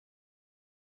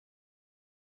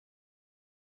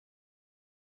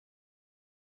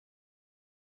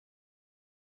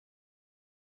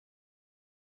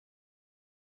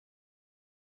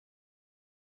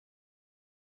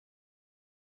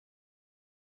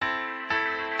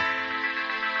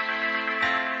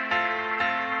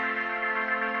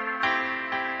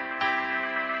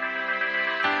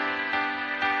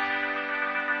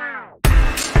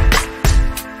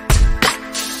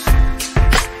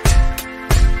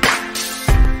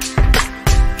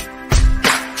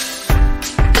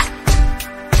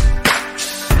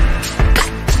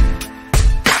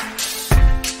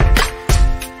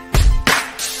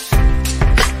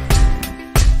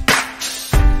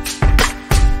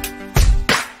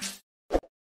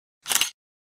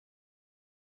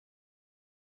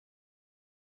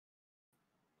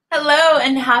Hello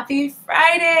and happy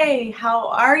Friday. How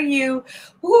are you?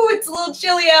 Ooh, it's a little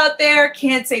chilly out there.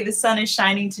 Can't say the sun is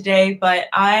shining today, but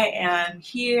I am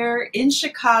here in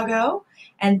Chicago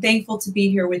and thankful to be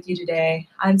here with you today.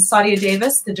 I'm Sadia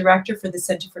Davis, the director for the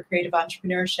Center for Creative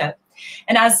Entrepreneurship.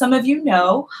 And as some of you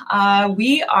know,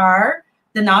 we are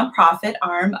the nonprofit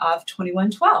arm of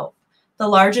 2112, the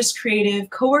largest creative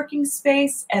co-working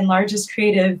space and largest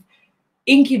creative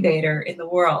incubator in the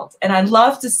world. And I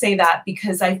love to say that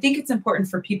because I think it's important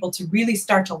for people to really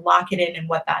start to lock it in and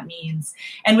what that means.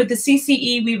 And with the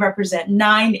CCE, we represent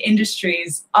 9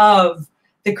 industries of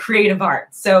the creative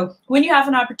arts. So when you have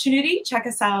an opportunity, check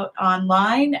us out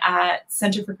online at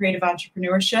Center for Creative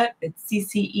Entrepreneurship. It's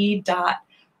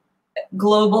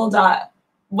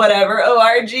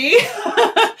cce.global.whatever.org.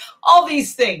 All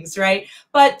these things, right?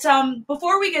 But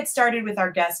before we get started with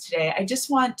our guest today, I just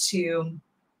want to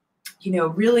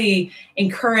really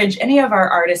encourage any of our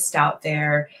artists out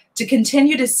there to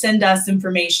continue to send us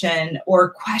information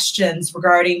or questions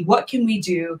regarding what can we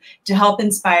do to help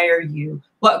inspire you?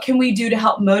 What can we do to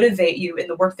help motivate you in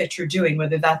the work that you're doing,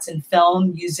 whether that's in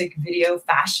film, music, video,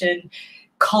 fashion,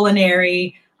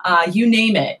 culinary, you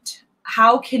name it.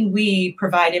 How can we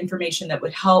provide information that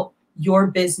would help your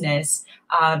business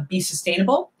be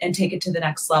sustainable and take it to the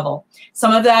next level?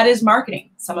 Some of that is marketing.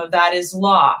 Some of that is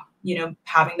law.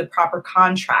 Having the proper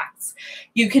contracts.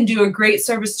 You can do a great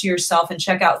service to yourself and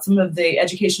check out some of the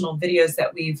educational videos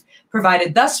that we've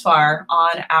provided thus far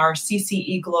on our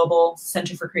CCE Global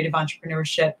Center for Creative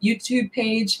Entrepreneurship YouTube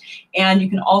page. And you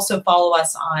can also follow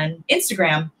us on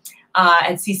Instagram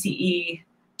at cce.global.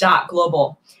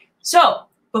 So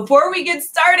before we get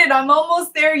started, I'm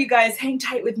almost there, you guys. Hang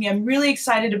tight with me. I'm really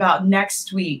excited about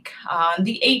next week. On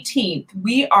the 18th,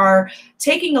 we are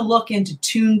taking a look into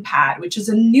TunePad, which is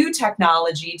a new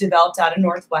technology developed out of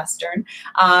Northwestern,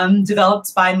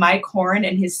 developed by Mike Horan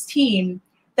and his team,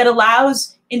 that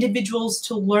allows individuals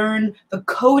to learn the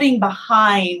coding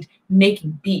behind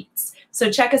making beats. So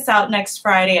check us out next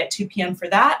Friday at 2 p.m. for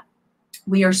that.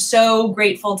 We are so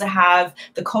grateful to have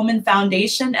the Komen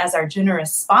Foundation as our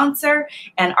generous sponsor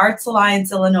and Arts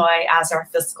Alliance Illinois as our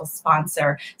fiscal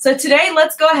sponsor. So today,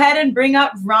 let's go ahead and bring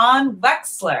up Ron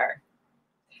Wexler.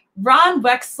 Ron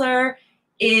Wexler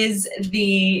is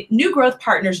the New Growth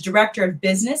Partners Director of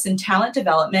Business and Talent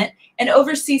Development and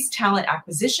oversees talent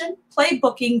acquisition, play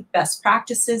booking, best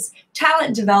practices,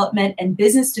 talent development, and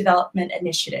business development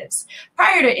initiatives.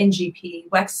 Prior to NGP,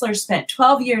 Wexler spent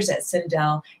 12 years at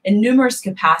Citadel in numerous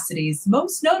capacities,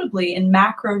 most notably in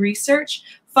macro research,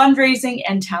 fundraising,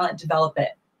 and talent development.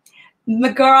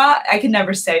 McGraw, I can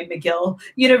never say McGill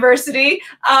University,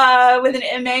 with an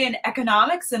MA in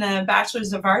economics and a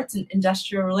bachelor's of arts in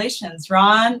industrial relations.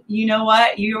 Ron, you know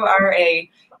what? You are a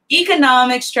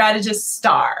economic strategist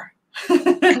star.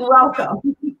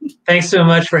 Welcome. Thanks so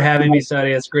much for having me,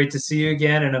 Sadia. It's great to see you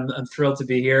again, and I'm thrilled to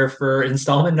be here for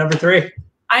installment number 3.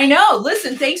 I know.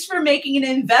 Listen, thanks for making an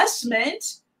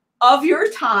investment of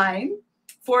your time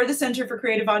for the Center for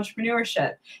Creative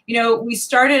Entrepreneurship. We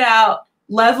started out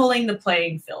leveling the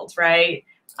playing field, right?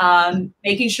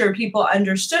 Making sure people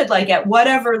understood, like, at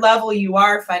whatever level you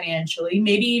are financially,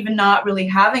 maybe even not really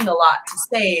having a lot to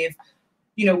save,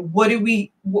 what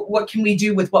can we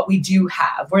do with what we do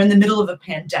have? We're in the middle of a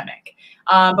pandemic,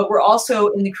 but we're also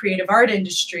in the creative art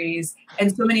industries,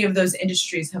 and so many of those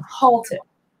industries have halted,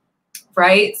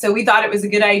 right? So we thought it was a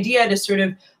good idea to sort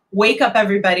of wake up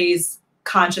everybody's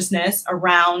consciousness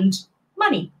around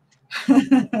money.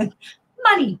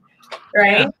 Money.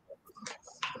 Right.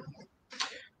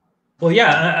 Well,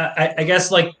 yeah, I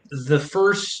guess like the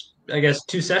first,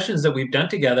 2 sessions that we've done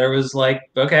together was like,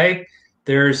 okay,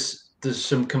 there's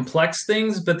some complex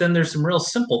things, but then there's some real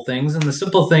simple things. And the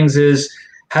simple things is,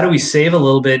 how do we save a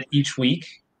little bit each week?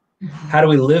 How do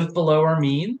we live below our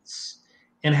means?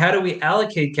 And how do we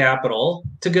allocate capital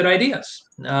to good ideas?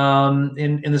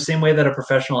 In the same way that a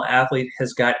professional athlete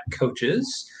has got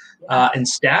coaches and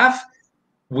staff,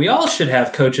 we all should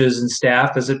have coaches and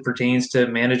staff as it pertains to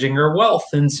managing our wealth.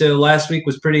 And so last week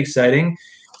was pretty exciting.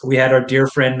 We had our dear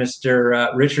friend,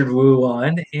 Mr. Richard Wu,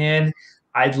 on, and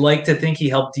I'd like to think he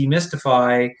helped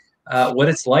demystify what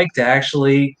it's like to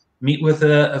actually meet with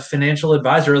a financial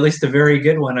advisor, or at least a very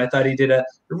good one. I thought he did a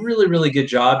really, really good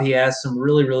job. He asked some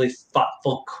really, really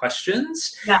thoughtful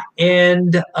questions. Yeah.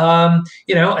 And,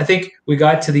 I think we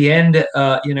got to the end,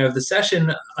 of the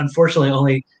session, unfortunately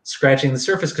only scratching the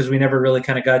surface because we never really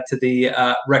kind of got to the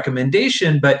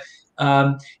recommendation. But,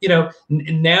 now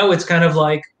it's kind of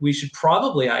like we should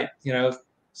probably, if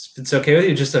it's okay with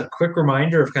you, just a quick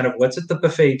reminder of kind of what's at the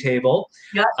buffet table,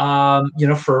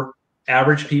 for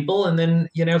average people, and then,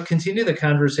 continue the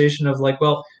conversation of like,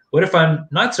 well, what if I'm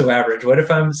not so average? What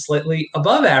if I'm slightly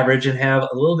above average and have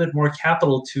a little bit more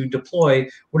capital to deploy?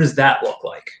 What does that look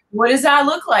like? What does that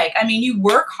look like? I mean, you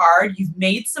work hard, you've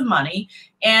made some money,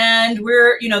 and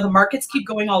the markets keep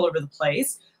going all over the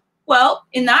place. Well,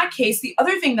 in that case, the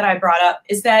other thing that I brought up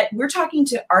is that we're talking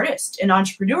to artists and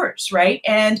entrepreneurs, right?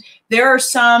 And there are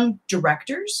some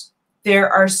directors, there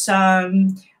are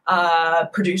some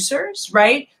producers,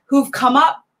 right, who've come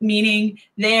up, meaning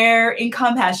their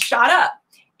income has shot up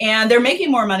and they're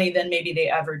making more money than maybe they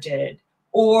ever did.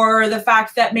 Or the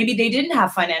fact that maybe they didn't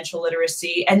have financial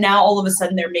literacy and now all of a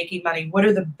sudden they're making money. What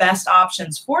are the best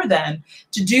options for them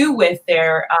to do with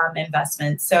their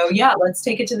investments? So yeah, let's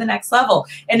take it to the next level.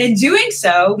 And in doing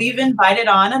so, we've invited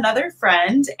on another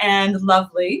friend and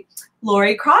lovely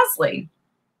Lori Crosley.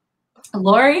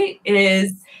 Lori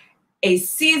is a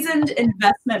seasoned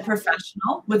investment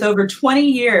professional with over 20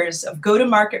 years of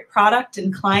go-to-market product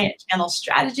and client channel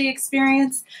strategy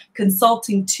experience,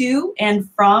 consulting to and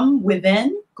from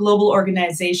within global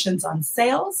organizations on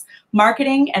sales,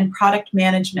 marketing, and product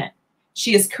management.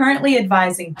 She is currently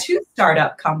advising 2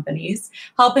 startup companies,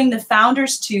 helping the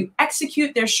founders to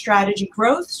execute their strategy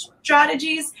growth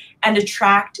strategies and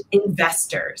attract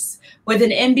investors. With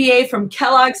an MBA from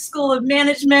Kellogg School of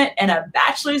Management and a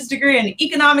bachelor's degree in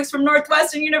economics from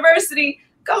Northwestern University.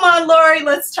 Come on, Lori,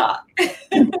 let's talk.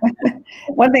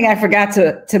 One thing I forgot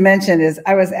to mention is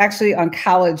I was actually on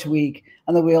College Week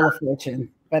on the Wheel of Fortune,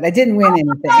 but I didn't win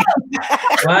anything.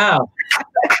 Wow.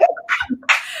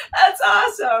 That's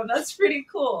awesome. That's pretty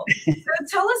cool. So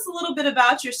tell us a little bit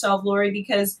about yourself, Lori,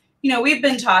 because we've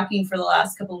been talking for the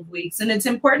last couple of weeks, and it's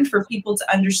important for people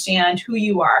to understand who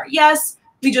you are. Yes,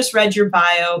 we just read your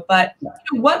bio, but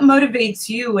what motivates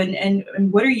you and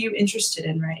what are you interested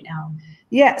in right now?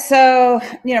 Yeah, so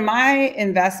my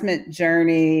investment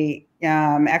journey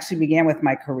actually began with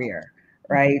my career,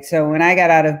 right? So when I got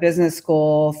out of business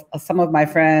school, some of my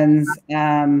friends,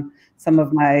 some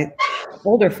of my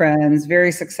older friends,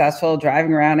 very successful,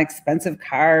 driving around expensive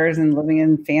cars and living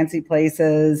in fancy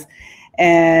places.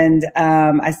 And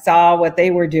I saw what they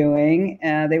were doing.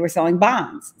 They were selling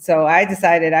bonds. So I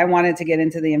decided I wanted to get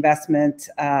into the investment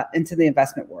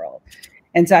world.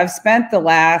 And so I've spent the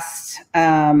last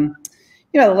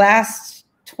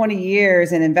 20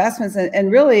 years in investments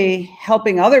and really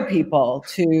helping other people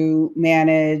to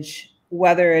manage,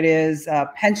 whether it is a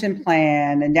pension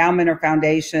plan, endowment or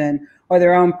foundation, or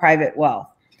their own private wealth.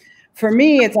 For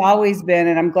me, it's always been,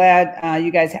 and I'm glad you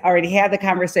guys already had the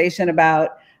conversation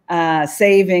about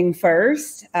saving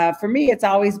first. For me, it's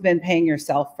always been paying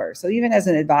yourself first. So even as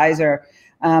an advisor,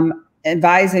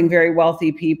 advising very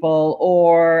wealthy people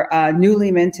or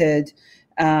newly minted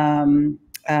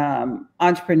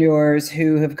entrepreneurs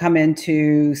who have come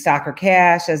into stock or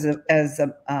cash as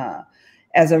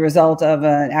a result of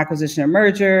an acquisition or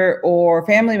merger, or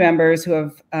family members who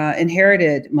have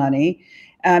inherited money.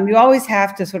 You always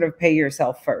have to sort of pay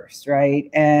yourself first, right?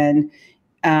 And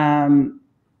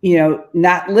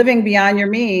not living beyond your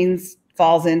means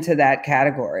falls into that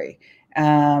category.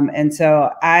 And so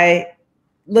I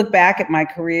look back at my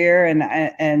career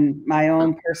and my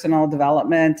own personal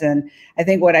development. And I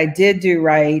think what I did do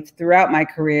right throughout my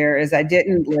career is I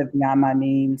didn't live beyond my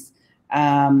means.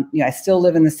 I still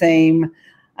live in the same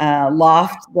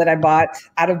loft that I bought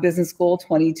out of business school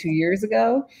 22 years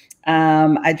ago.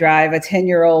 I drive a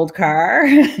 10-year-old car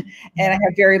and I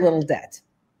have very little debt.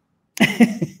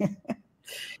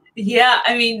 Yeah,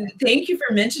 I mean, thank you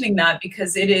for mentioning that,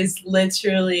 because it is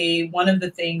literally one of the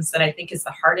things that I think is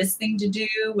the hardest thing to do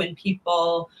when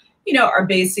people, are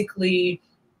basically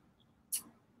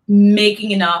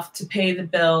making enough to pay the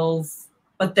bills,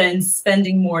 but then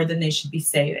spending more than they should be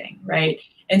saving, right?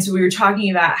 And so we were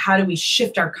talking about how do we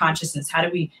shift our consciousness? How do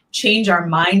we change our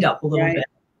mind up a little bit?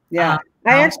 Yeah,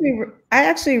 I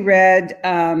actually read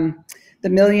The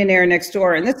Millionaire Next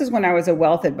Door, and this is when I was a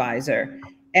wealth advisor.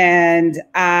 And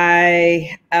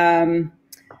I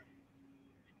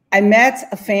met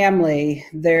a family.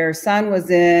 Their son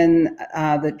was in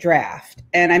the draft,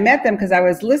 and I met them because I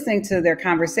was listening to their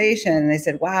conversation. And they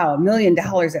said, "Wow, $1 million,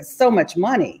 that's so much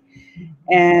money."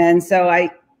 And so I,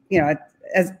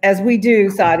 as we do,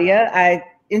 Sadia, I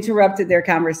interrupted their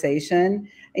conversation.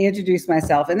 I introduced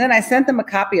myself, and then I sent them a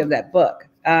copy of that book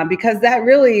because that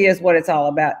really is what it's all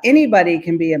about. Anybody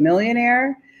can be a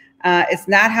millionaire. It's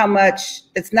not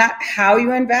how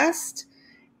you invest,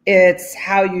 it's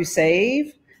how you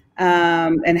save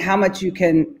and how much you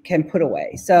can put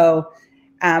away. So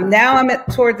now I'm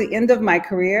toward the end of my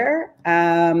career.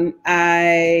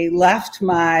 I left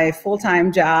my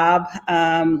full-time job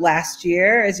last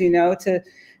year, as you know, to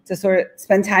sort of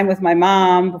spend time with my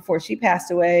mom before she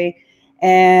passed away.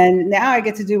 And now I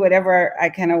get to do whatever I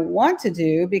kind of want to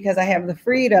do because I have the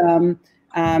freedom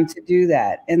to do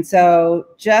that. And so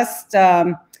just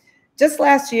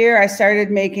last year, I started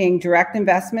making direct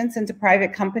investments into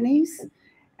private companies,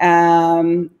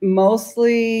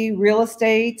 mostly real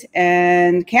estate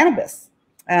and cannabis.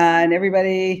 And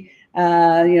everybody,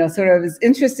 sort of is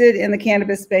interested in the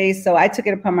cannabis space. So I took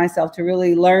it upon myself to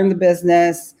really learn the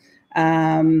business,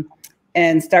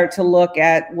 and start to look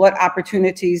at what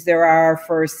opportunities there are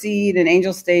for seed and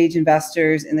angel stage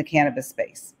investors in the cannabis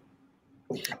space,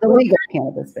 the legal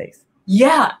cannabis space.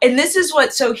 Yeah. And this is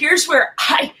so here's where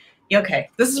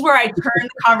this is where I turn the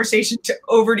conversation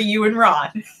over to you and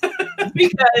Ron,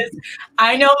 because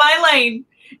I know my lane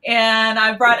and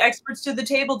I've brought experts to the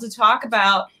table to talk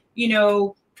about,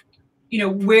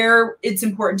 where it's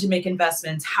important to make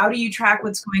investments. How do you track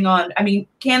what's going on? I mean,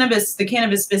 the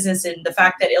cannabis business and the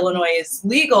fact that Illinois is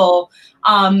legal,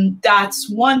 that's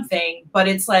one thing, but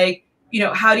it's like,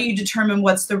 how do you determine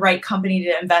what's the right company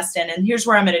to invest in? And here's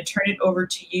where I'm going to turn it over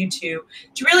to you two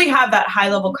to really have that high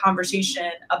level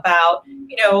conversation about,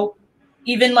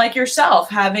 even like yourself,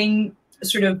 having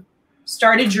sort of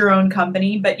started your own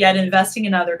company, but yet investing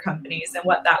in other companies and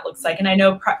what that looks like. And I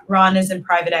know Ron is in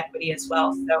private equity as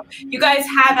well. So you guys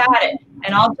have at it,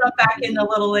 and I'll jump back in a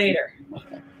little later.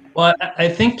 Well, I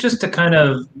think just to kind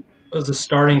of, as a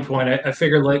starting point, I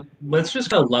figured let's just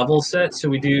kind of level set. So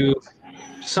we do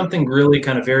something really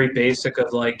kind of very basic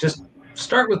of just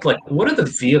start with what are the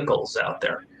vehicles out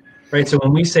there, right? So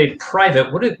when we say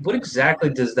private, what exactly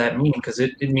does that mean? Because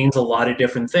it means a lot of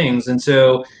different things. And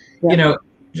so,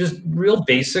 just real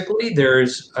basically,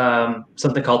 there's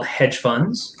something called hedge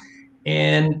funds.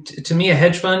 And to me, a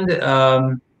hedge fund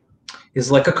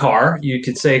is like a car. You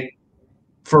could say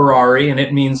Ferrari and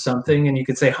it means something, and you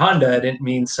could say Honda and it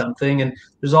means something. And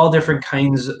there's all different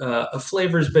kinds of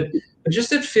flavors. But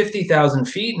just at 50,000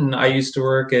 feet, and I used to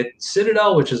work at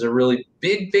Citadel, which is a really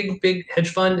big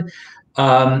hedge fund.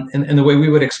 And the way we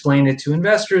would explain it to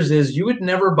investors is you would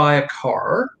never buy a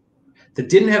car that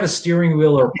didn't have a steering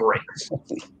wheel or brakes,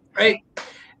 right?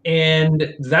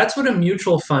 And that's what a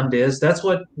mutual fund is. That's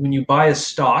what, when you buy a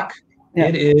stock,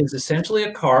 it is essentially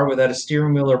a car without a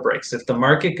steering wheel or brakes. If the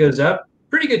market goes up,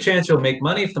 pretty good chance you'll make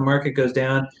money. If the market goes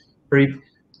down, a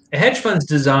hedge fund's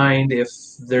designed, if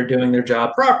they're doing their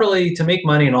job properly, to make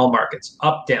money in all markets,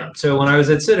 up, down. So when I was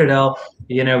at Citadel,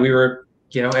 we were,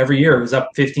 every year it was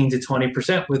up 15 to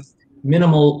 20% with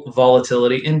minimal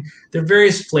volatility. And there are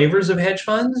various flavors of hedge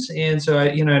funds. And so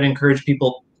I'd encourage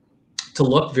people to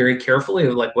look very carefully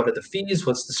at what are the fees,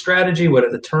 what's the strategy, what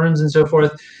are the terms, and so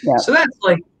forth. Yeah. So that's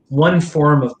one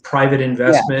form of private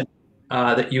investment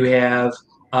that you have.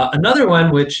 Another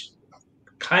one, which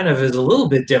kind of is a little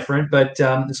bit different, but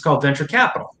it's called venture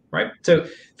capital, right? So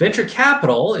venture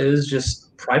capital is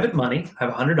just private money. I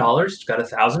have $100, got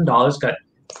 $1,000, got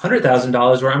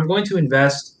 $100,000 where I'm going to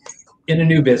invest in a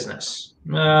new business.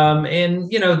 And,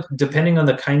 depending on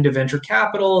the kind of venture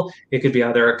capital, it could be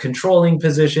either a controlling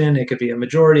position, it could be a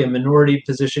majority, a minority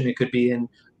position, it could be in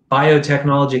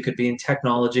biotechnology, it could be in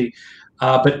technology.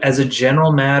 But as a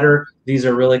general matter, these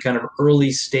are really kind of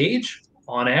early stage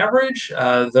on average,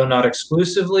 though not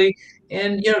exclusively,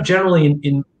 and, generally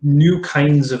in new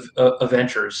kinds of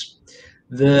ventures.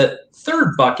 The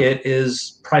third bucket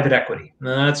is private equity. And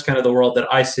that's kind of the world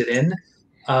that I sit in.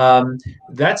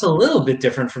 That's a little bit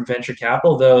different from venture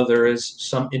capital, though there is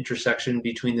some intersection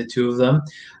between the two of them.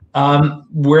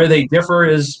 Where they differ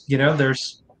is,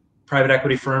 there's private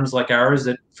equity firms like ours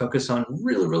that focus on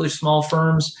really, really small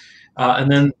firms. And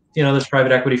then, there's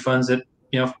private equity funds that,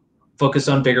 focus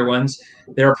on bigger ones.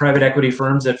 There are private equity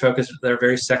firms that are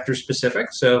very sector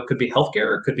specific. So it could be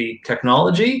healthcare, it could be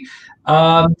technology.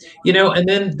 And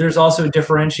then there's also a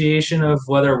differentiation of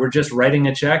whether we're just writing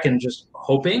a check and just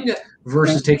hoping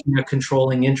versus taking a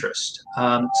controlling interest.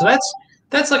 So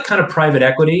that's kind of private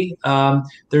equity.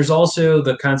 There's also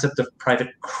the concept of private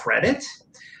credit.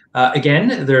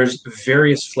 Again, there's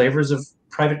various flavors of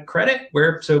private credit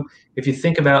so if you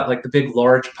think about the big,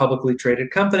 large, publicly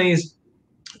traded companies,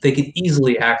 they could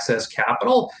easily access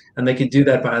capital, and they could do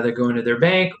that by either going to their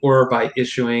bank or by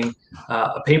issuing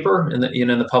a paper in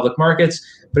the public markets.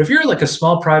 But if you're a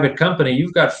small private company,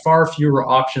 you've got far fewer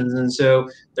options, and so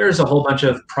there's a whole bunch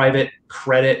of private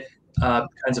credit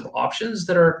kinds of options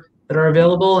that are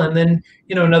available. And then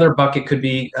another bucket could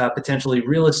be potentially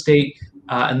real estate,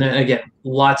 and then again,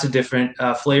 lots of different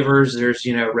flavors. There's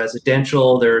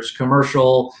residential, there's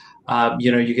commercial.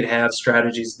 You could have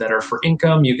strategies that are for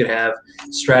income. You could have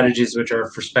strategies which are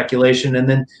for speculation. And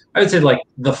then I would say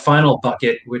the final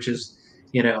bucket, which is,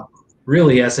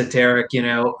 really esoteric,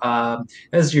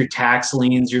 as your tax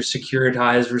liens, your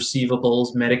securitized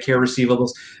receivables, Medicare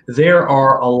receivables, there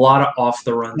are a lot of off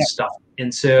the run Yep. stuff.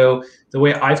 And so the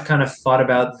way I've kind of thought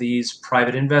about these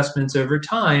private investments over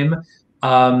time,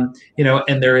 and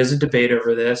there is a debate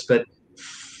over this, but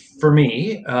for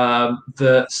me,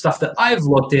 the stuff that I've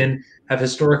looked in have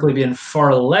historically been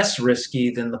far less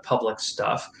risky than the public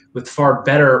stuff, with far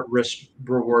better risk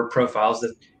reward profiles.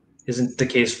 That isn't the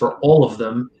case for all of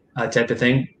them, type of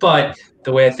thing. But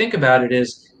the way I think about it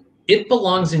is, it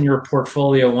belongs in your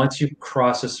portfolio once you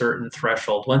cross a certain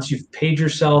threshold. Once you've paid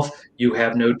yourself, you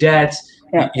have no debt.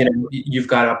 Yeah. You've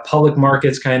got a public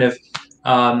markets kind of.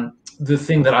 The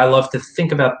thing that I love to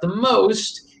think about the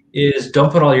most is,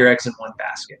 don't put all your eggs in one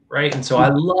basket, right? And so I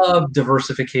love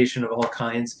diversification of all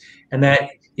kinds, and that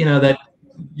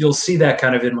you'll see that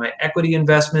kind of in my equity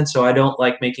investments. So I don't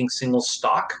like making single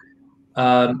stock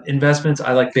investments.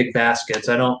 I like big baskets.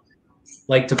 I don't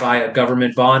like to buy a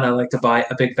government bond. I like to buy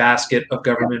a big basket of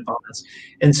government bonds.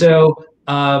 And so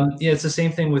it's the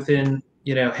same thing within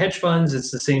hedge funds. It's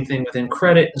the same thing within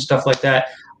credit and stuff like that.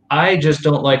 I just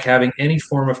don't like having any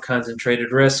form of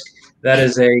concentrated risk. That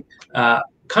is a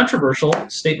controversial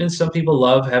statement. Some people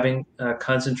love having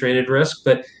concentrated risk,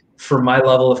 but for my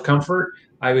level of comfort,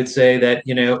 I would say that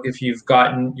if you've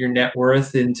gotten your net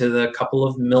worth into the couple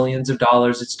of millions of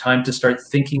dollars, it's time to start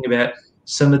thinking about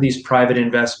some of these private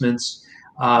investments.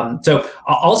 So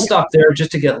I'll stop there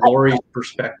just to get Lori's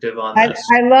perspective on this.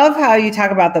 I love how you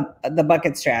talk about the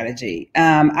bucket strategy.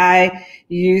 I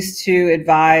used to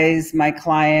advise my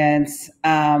clients,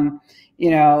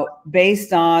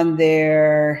 based on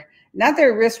not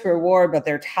their risk reward, but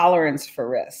their tolerance for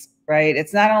risk, right?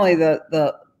 It's not only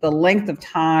the length of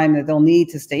time that they'll need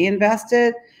to stay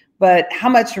invested, but how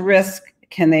much risk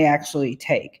can they actually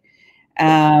take?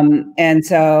 And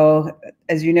so,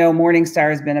 as you know, Morningstar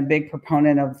has been a big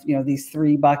proponent of, these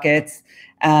 3 buckets.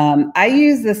 I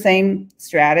use the same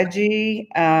strategy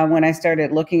when I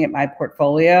started looking at my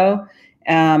portfolio.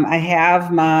 I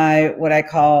have what I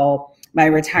call my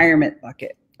retirement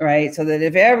bucket, right? So that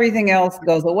if everything else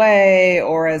goes away,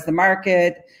 or as the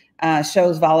market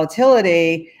shows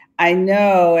volatility, I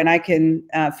know and I can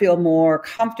feel more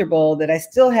comfortable that I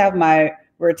still have my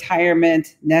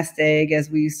retirement nest egg,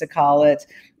 as we used to call it,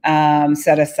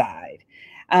 set aside.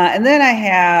 And then I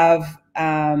have,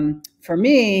 for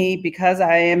me, because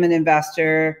I am an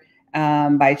investor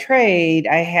by trade,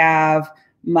 I have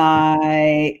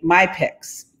my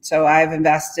picks. So I've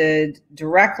invested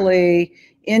directly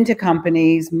into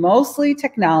companies, mostly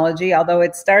technology, although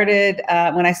it started,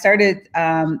 when I started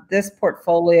this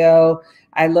portfolio,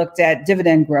 I looked at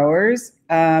dividend growers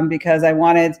because I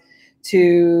wanted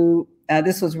to,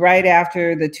 this was right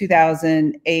after the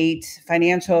 2008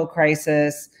 financial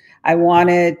crisis. I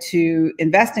wanted to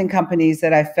invest in companies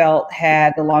that I felt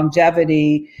had the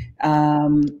longevity.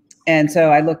 And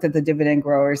so I looked at the dividend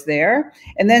growers there.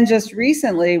 And then just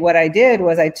recently, what I did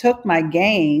was I took my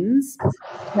gains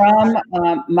from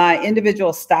my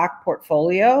individual stock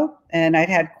portfolio, and I'd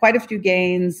had quite a few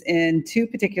gains in 2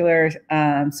 particular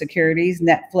securities,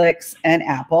 Netflix and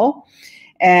Apple.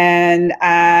 And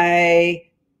I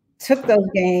took those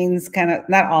gains,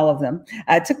 not all of them,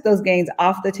 I took those gains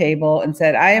off the table and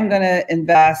said, I am going to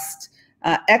invest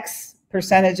X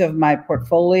percentage of my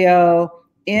portfolio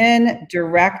in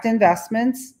direct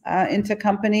investments into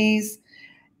companies.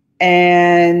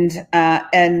 And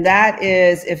that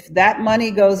is, if that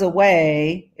money goes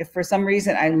away, if for some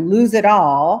reason I lose it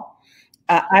all,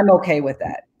 I'm okay with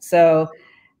that. So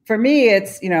for me,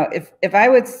 it's, if I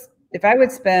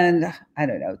would spend, I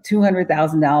don't know,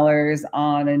 $200,000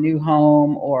 on a new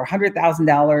home, or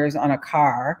 $100,000 on a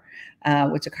car,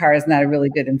 which a car is not a really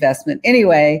good investment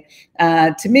anyway,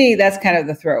 to me, that's kind of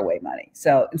the throwaway money.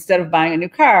 So instead of buying a new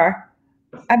car,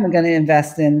 I'm going to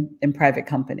invest in private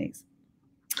companies.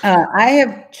 I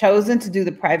have chosen to do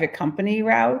the private company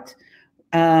route.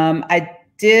 I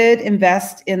did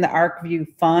invest in the ArcView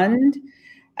fund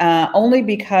only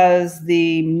because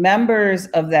the members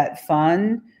of that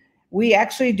fund, we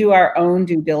actually do our own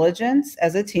due diligence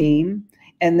as a team,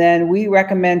 and then we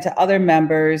recommend to other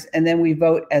members, and then we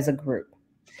vote as a group.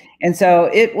 And so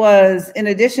it was, in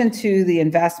addition to the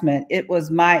investment, it was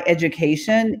my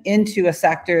education into a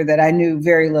sector that I knew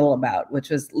very little about, which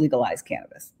was legalized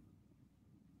cannabis.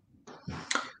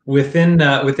 Within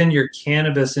your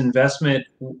cannabis investment,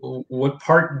 what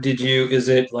part is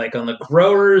it like on the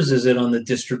growers? Is it on the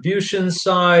distribution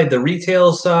side, the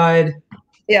retail side?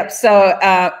 Yep. So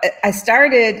I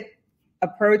started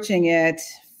approaching it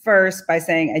first by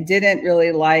saying I didn't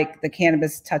really like the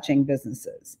cannabis touching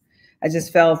businesses. I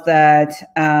just felt that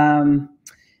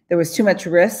there was too much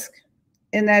risk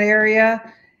in that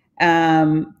area.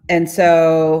 And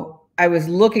so I was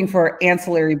looking for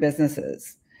ancillary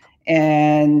businesses.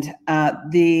 And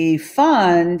the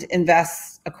fund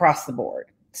invests across the board.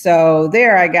 So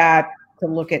there I got to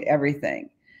look at everything.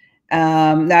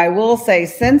 Now I will say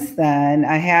since then,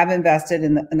 I have invested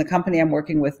in the company I'm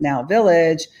working with now,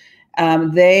 Village.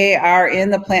 They are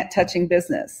in the plant touching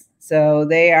business. So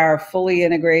they are fully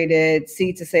integrated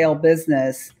seed to sale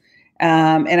business.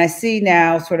 And I see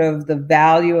now sort of the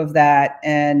value of that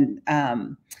and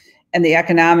the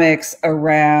economics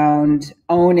around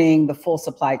owning the full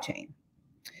supply chain.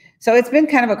 So it's been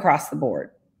kind of across the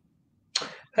board.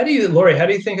 Lori, how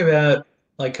do you think about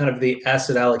like kind of the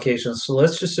asset allocation? So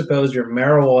let's just suppose your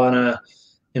marijuana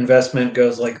investment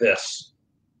goes like this,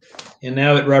 and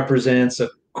now it represents a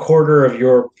quarter of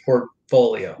your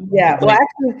portfolio. Yeah, well,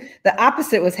 actually, the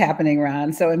opposite was happening,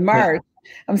 Ron. So in March,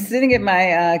 I'm sitting at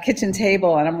my kitchen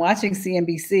table and I'm watching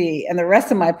CNBC, and the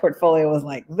rest of my portfolio was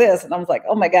like this, and I was like,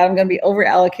 "Oh my God, I'm going to be over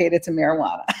allocated to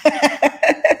marijuana."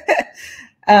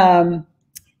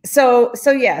 So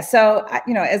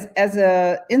you know, as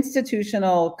a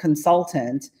institutional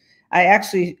consultant, I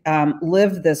actually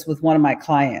lived this with one of my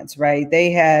clients. Right,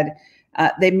 they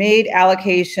made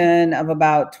allocation of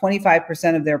about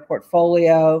 25% of their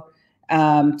portfolio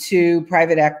to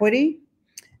private equity.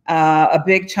 A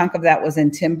big chunk of that was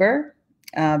in timber,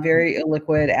 very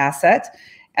illiquid asset.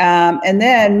 And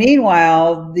then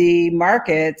meanwhile, the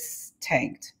markets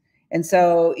tanked. And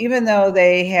so even though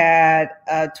they had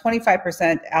a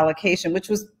 25% allocation, which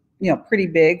was, you know, pretty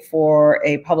big for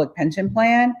a public pension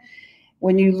plan,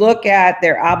 when you look at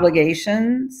their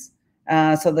obligations,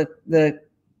 so the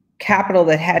capital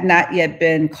that had not yet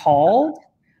been called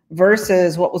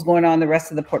versus what was going on in the rest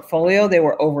of the portfolio, they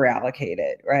were over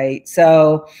allocated, right?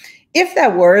 So if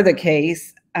that were the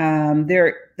case,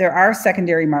 there are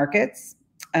secondary markets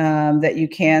that you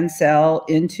can sell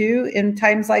into in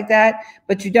times like that,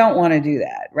 but you don't want to do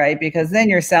that, right? Because then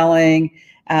you're selling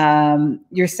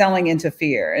into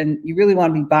fear, and you really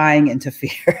want to be buying into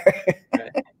fear.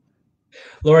 Right.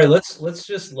 Lori, let's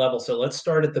just level. So let's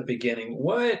start at the beginning.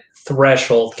 What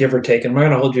threshold, give or take, and I'm not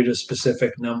going to hold you to a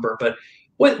specific number, but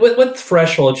what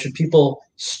threshold should people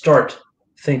start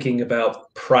thinking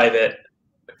about private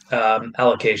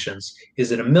allocations?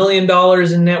 Is it $1 million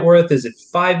in net worth? Is it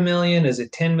 5 million? Is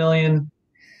it 10 million?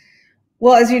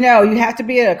 Well, as you know, you have to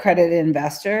be an accredited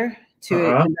investor to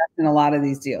invest in a lot of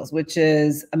these deals, which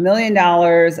is $1 million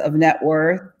of net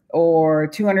worth, or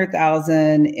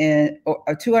 200,000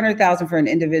 or 200,000 for an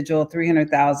individual,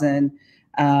 300,000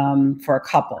 for a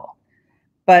couple.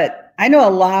 But I know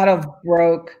a lot of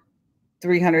broke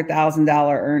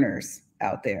 $300,000 earners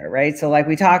out there, right? So like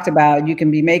we talked about, you can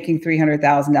be making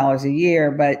 $300,000 a year,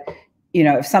 but you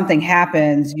know, if something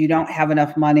happens, you don't have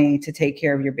enough money to take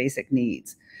care of your basic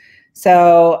needs.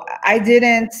 So I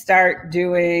didn't start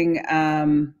doing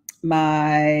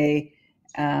my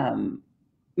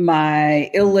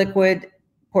illiquid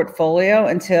portfolio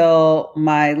until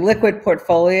my liquid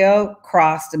portfolio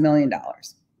crossed $1 million.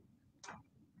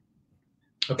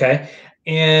 Okay.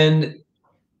 And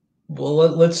well,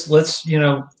 let's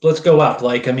go up.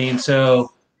 Like, I mean,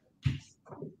 so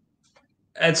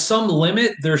at some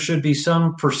limit, there should be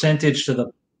some percentage to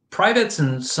the privates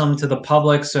and some to the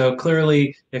public. So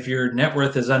clearly, if your net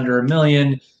worth is under $1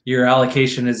 million, your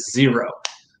allocation is 0.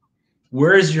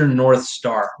 Where is your North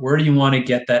Star? Where do you want to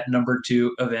get that number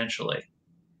to eventually?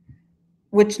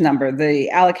 Which number, the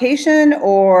allocation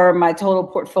or my total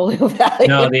portfolio value?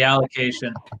 No, the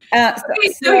allocation. So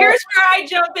here's where I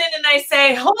jump in and I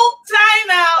say, hold time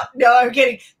out. No, I'm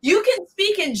kidding. You can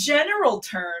speak in general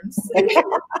terms. I don't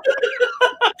want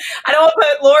to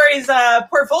put Lori's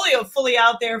portfolio fully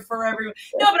out there for everyone.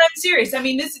 No, but I'm serious. I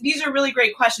mean, these are really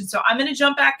great questions. So I'm going to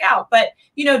jump back out, but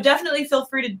you know, definitely feel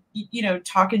free to, you know,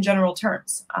 talk in general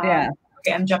terms. Yeah.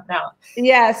 Okay, I'm jumping out.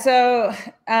 Yeah. So,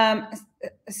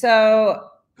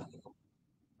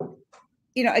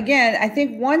 you know, again, I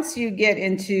think once you get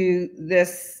into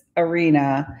this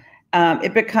arena,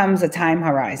 it becomes a time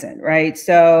horizon, right?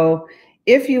 So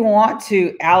if you want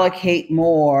to allocate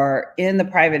more in the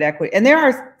private equity, and there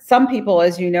are some people,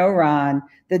 as you know, Ron,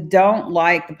 that don't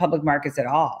like the public markets at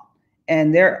all.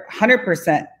 And they're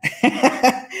 100%,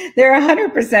 they're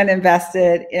 100%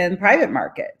 invested in private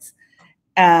markets.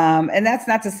 And that's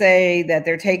not to say that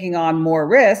they're taking on more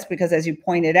risk, because as you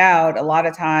pointed out, a lot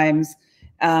of times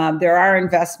there are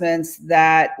investments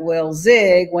that will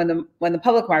zig when the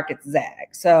public markets zag.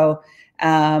 So,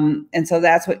 and so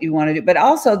that's what you want to do, but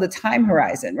also the time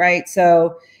horizon, right?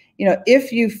 So, you know,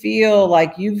 if you feel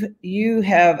like you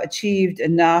have achieved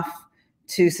enough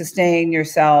to sustain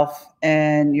yourself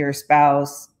and your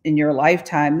spouse in your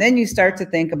lifetime, then you start to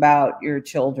think about your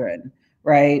children,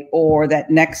 right? Or that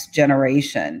next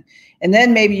generation. And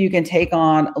then maybe you can take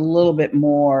on a little bit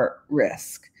more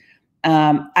risk.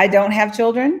 I don't have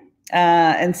children.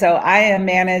 And so I am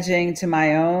managing to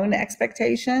my own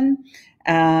expectation.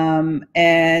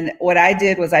 And what I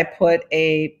did was I put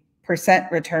a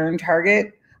percent return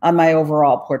target on my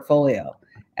overall portfolio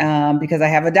because I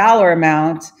have a dollar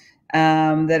amount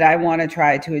that I want to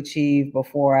try to achieve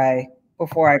before I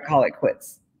call it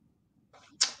quits.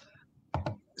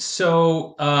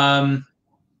 So,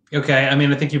 okay, I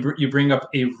mean, I think you bring up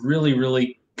a really,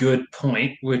 really good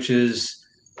point, which is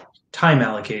time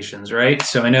allocations, right?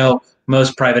 So I know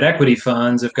most private equity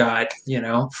funds have got,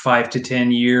 5 to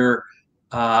 10 year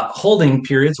holding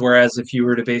periods, whereas if you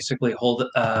were to basically hold,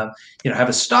 have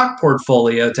a stock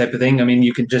portfolio type of thing, I mean,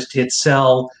 you can just hit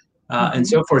sell and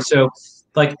so forth. So,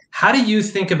 like, how do you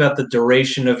think about the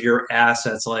duration of your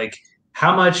assets? Like,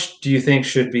 how much do you think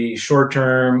should be short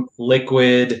term,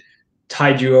 liquid,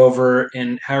 tide you over,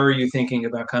 and how are you thinking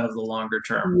about kind of the longer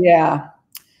term? Yeah.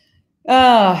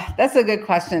 Oh, that's a good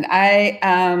question.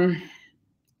 I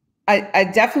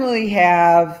definitely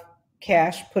have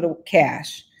cash put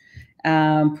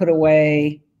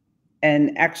away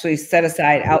and actually set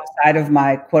aside outside of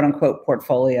my quote unquote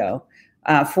portfolio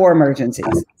for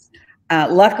emergencies.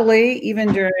 Luckily,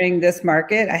 even during this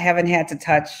market, I haven't had to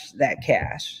touch that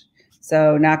cash.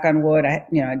 So knock on wood, I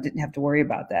didn't have to worry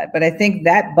about that. But I think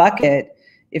that bucket,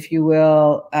 if you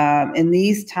will, in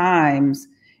these times,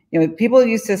 people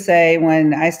used to say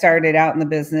when I started out in the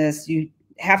business, you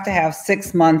have to have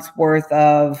 6 months worth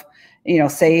of,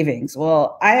 savings.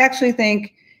 Well, I actually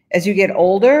think as you get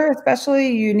older, especially,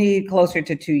 you need closer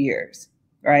to 2 years,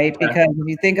 right? Because if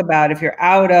you think about if you're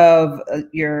out of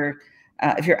if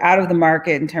you're out of the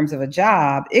market in terms of a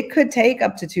job, it could take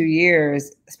up to 2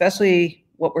 years, especially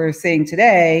what we're seeing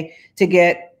today, to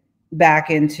get back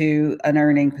into an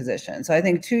earning position. So I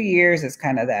think 2 years is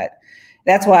kind of that.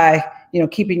 That's why,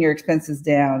 keeping your expenses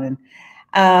down.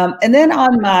 And then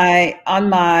on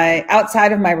my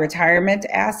outside of my retirement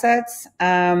assets,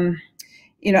 I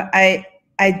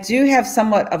do have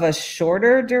somewhat of a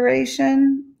shorter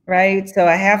duration, right? So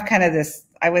I have kind of this,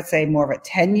 I would say, more of a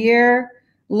 10-year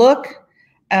look.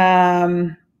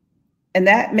 And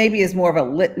that maybe is more of a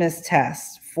litmus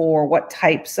test for what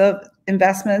types of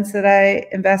investments that I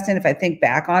invest in. If I think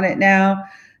back on it now,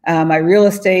 my real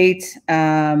estate,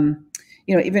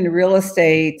 even real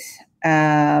estate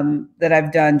that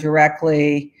I've done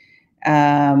directly,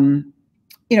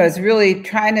 is really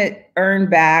trying to earn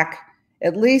back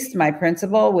at least my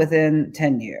principal within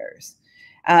 10 years.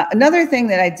 Another thing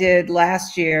that I did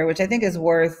last year, which I think is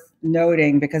worth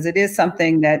noting because it is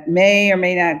something that may or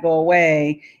may not go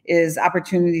away, is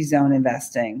opportunity zone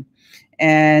investing.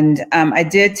 And I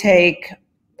did take,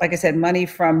 like I said, money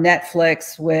from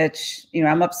Netflix, which,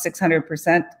 I'm up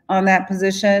 600% on that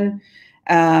position,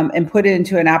 and put it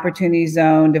into an opportunity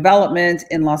zone development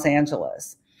in Los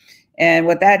Angeles. And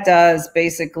what that does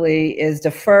basically is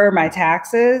defer my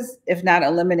taxes, if not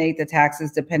eliminate the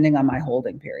taxes, depending on my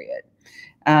holding period.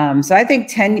 So I think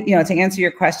to answer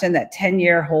your question, that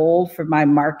 10-year hold for my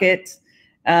market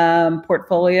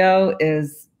portfolio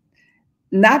is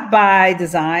not by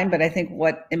design, but I think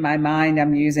what in my mind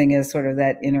I'm using is sort of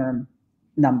that interim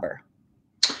number.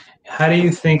 How do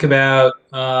you think about,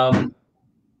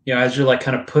 as you're like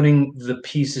kind of putting the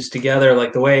pieces together,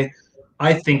 like the way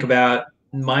I think about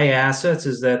my assets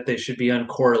is that they should be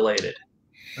uncorrelated.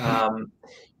 And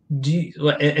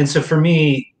so for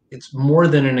me, it's more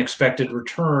than an expected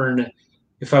return.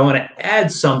 If I want to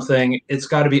add something, it's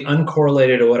got to be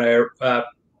uncorrelated to what I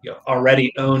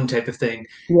already own type of thing.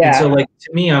 Yeah. And so like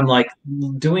to me, I'm like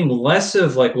doing less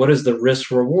of like what is the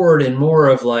risk reward and more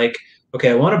of like, okay,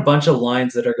 I want a bunch of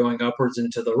lines that are going upwards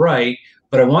and to the right,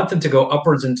 but I want them to go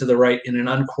upwards and to the right in an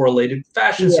uncorrelated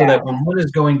fashion so that when one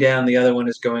is going down, the other one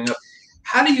is going up.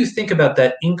 How do you think about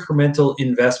that incremental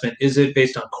investment? Is it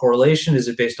based on correlation? Is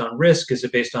it based on risk? Is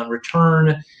it based on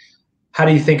return? How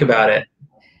do you think about it?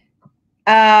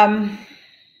 I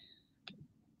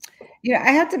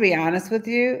have to be honest with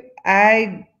you.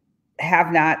 I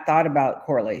have not thought about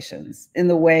correlations in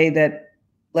the way that,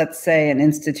 let's say, an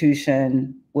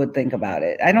institution would think about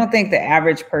it. I don't think the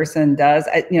average person does.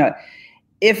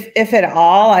 If at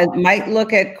all, I might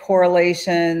look at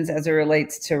correlations as it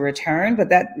relates to return, but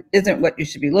that isn't what you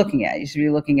should be looking at. You should be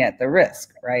looking at the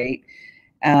risk, right?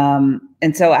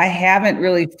 And so I haven't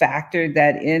really factored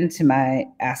that into my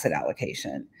asset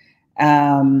allocation.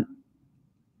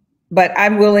 But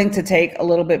I'm willing to take a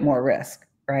little bit more risk,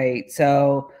 right?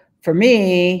 So for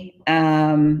me,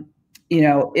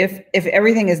 if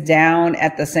everything is down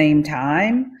at the same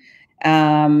time,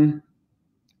 I'm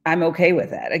okay with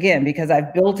that, again, because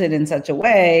I've built it in such a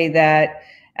way that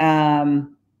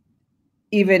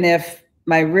even if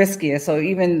my riskiest, so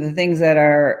even the things that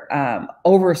are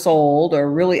oversold or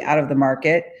really out of the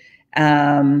market,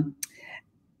 I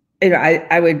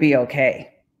would be okay.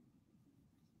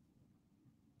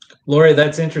 Lori,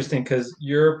 that's interesting because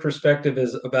your perspective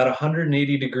is about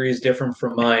 180 degrees different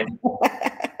from mine.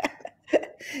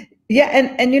 Yeah,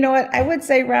 and you know what? I would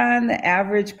say, Ron, the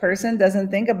average person doesn't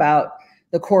think about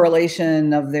the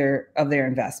correlation of their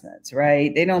investments,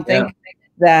 right? They don't think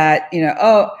that,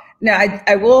 oh, now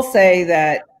I will say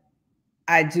that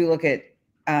I do look at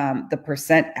the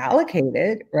percent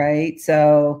allocated, right?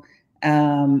 So,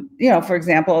 for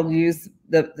example, I'll use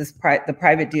the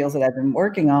private deals that I've been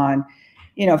working on.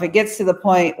 If it gets to the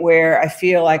point where I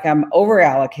feel like I'm over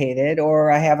allocated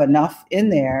or I have enough in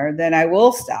there, then I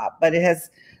will stop. But it has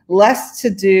less to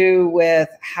do with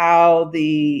how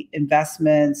the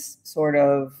investments sort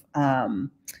of,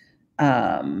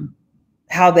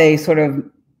 how they sort of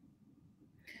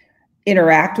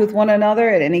interact with one another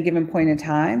at any given point in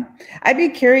time. I'd be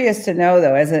curious to know,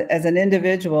 though, as an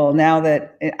individual, now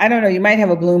that, I don't know, you might have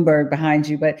a Bloomberg behind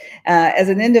you, but as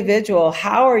an individual,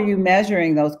 how are you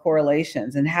measuring those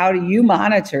correlations and how do you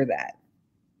monitor that?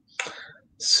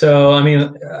 So, I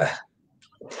mean,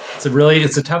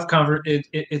 it's a tough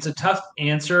it's a tough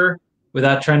answer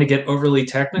without trying to get overly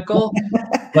technical.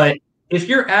 But if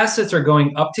your assets are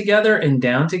going up together and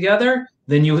down together,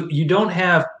 then you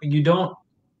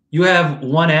have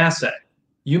one asset.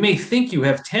 You may think you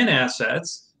have 10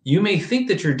 assets. You may think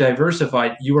that you're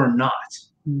diversified. You are not.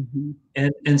 Mm-hmm.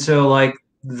 And so like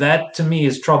that to me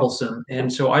is troublesome.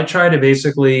 And so I try to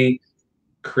basically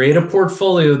create a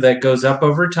portfolio that goes up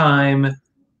over time,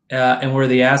 and where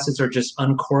the assets are just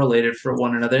uncorrelated for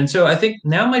one another. And so I think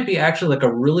now might be actually like a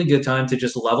really good time to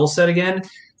just level set again.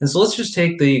 And so let's just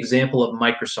take the example of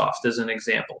Microsoft as an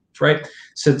example, right?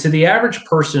 So to the average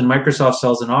person, Microsoft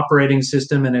sells an operating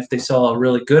system. And if they sell a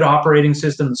really good operating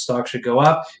system, the stock should go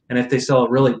up. And if they sell a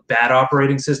really bad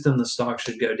operating system, the stock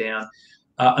should go down.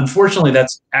 Unfortunately,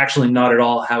 that's actually not at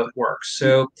all how it works.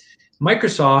 So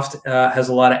Microsoft has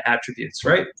a lot of attributes,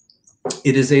 right?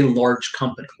 It is a large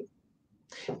company.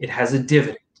 It has a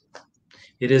dividend.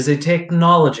 It is a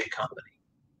technology company.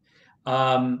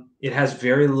 It has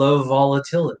very low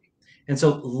volatility. And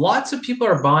so lots of people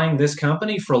are buying this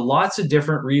company for lots of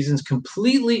different reasons,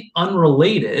 completely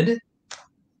unrelated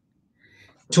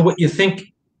to what you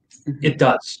think it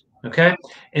does. Okay.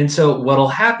 And so what'll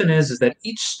happen is that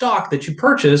each stock that you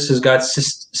purchase has got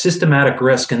systematic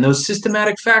risk, and those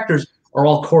systematic factors are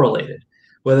all correlated,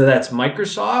 whether that's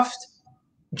Microsoft,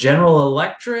 General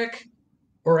Electric,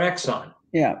 or Exxon.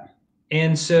 Yeah.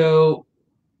 And so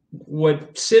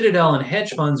what Citadel and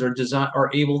hedge funds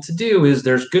are able to do is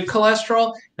there's good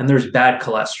cholesterol and there's bad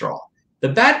cholesterol. The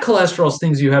bad cholesterol is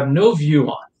things you have no view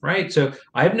on, right? So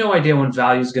I have no idea when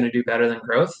value is going to do better than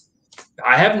growth.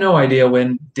 I have no idea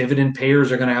when dividend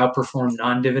payers are going to outperform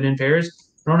non-dividend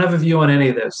payers. I don't have a view on any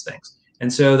of those things.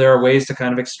 And so there are ways to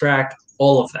kind of extract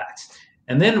all of that.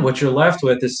 And then what you're left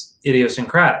with is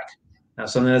idiosyncratic. Now,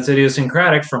 something that's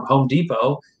idiosyncratic from Home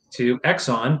Depot to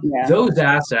Exxon, those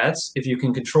assets, if you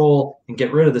can control and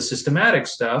get rid of the systematic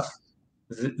stuff,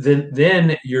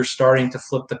 then you're starting to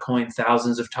flip the coin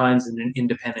thousands of times in an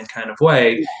independent kind of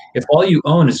way. If all you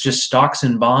own is just stocks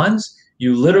and bonds,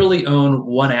 you literally own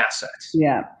one asset.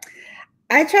 Yeah.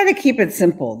 I try to keep it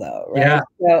simple, though, right?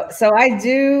 Yeah. So I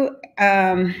do,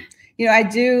 I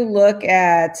do look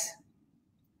at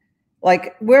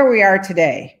like where we are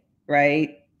today,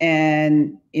 right?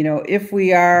 And, if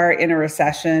we are in a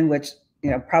recession, which,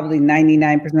 probably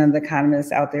 99% of the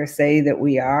economists out there say that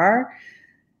we are,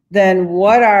 then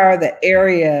what are the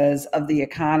areas of the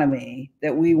economy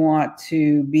that we want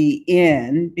to be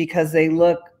in because they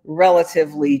look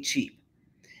relatively cheap?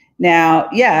 Now,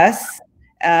 yes,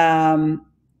 they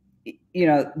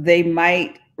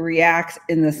might react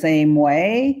in the same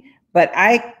way, but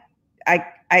I,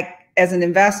 as an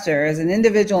investor, as an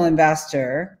individual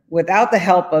investor, without the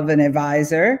help of an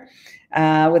advisor,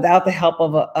 without the help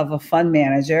of a fund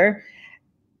manager,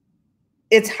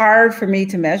 it's hard for me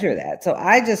to measure that. So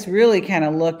I just really kind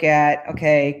of look at,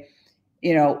 okay,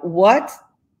 what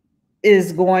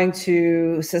is going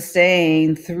to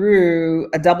sustain through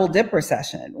a double dip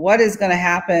recession? What is going to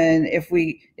happen if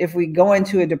we go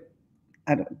into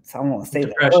I don't want to say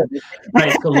depression. That.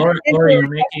 Right. So Lori, you're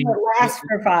making it lasts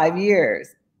for 5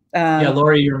 years.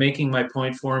 Lori, you're making my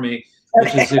point for me.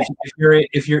 which is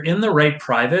if you're in the right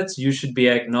privates, you should be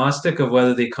agnostic of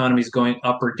whether the economy is going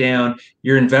up or down.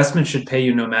 Your investment should pay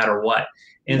you no matter what.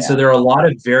 And so Yeah. there are a lot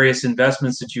of various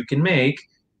investments that you can make,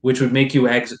 which would make you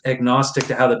agnostic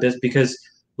to how the business. Because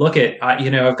look at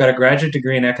I've got a graduate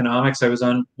degree in economics. I was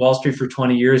on Wall Street for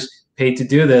 20 years, paid to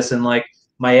do this, and like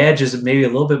my edge is maybe a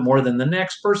little bit more than the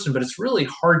next person, but it's really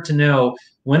hard to know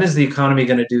when is the economy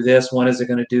going to do this, when is it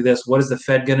going to do this, what is the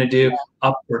Fed going to do,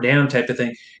 up or down type of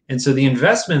thing. And so the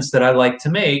investments that I like to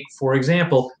make, for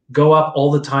example, go up all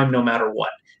the time no matter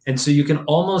what. And so you can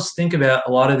almost think about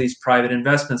a lot of these private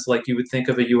investments like you would think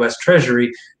of a US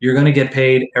Treasury. You're going to get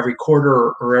paid every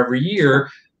quarter or every year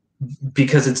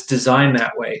because it's designed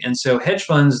that way. And so hedge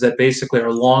funds that basically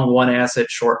are long one asset,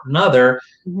 short another,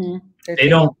 they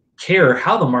don't care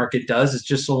how the market does. It's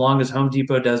just so long as Home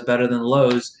Depot does better than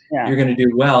Lowe's, you're going to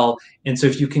do well. And so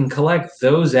if you can collect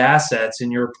those assets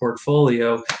in your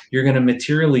portfolio, you're going to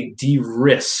materially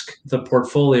de-risk the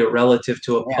portfolio relative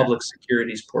to a public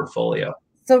securities portfolio.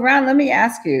 So Ron, let me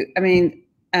ask you, I mean,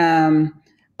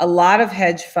 a lot of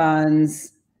hedge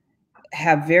funds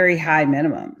have very high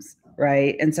minimums,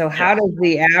 right? And so how does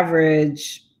the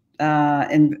average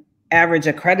average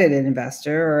accredited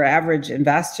investor or average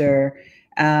investor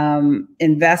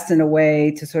invest in a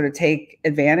way to sort of take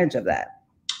advantage of that?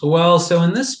 Well, so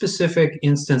in this specific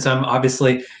instance, I'm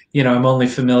obviously, I'm only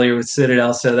familiar with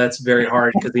Citadel, so that's very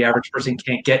hard because the average person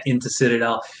can't get into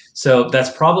Citadel. So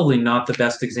that's probably not the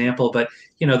best example. But,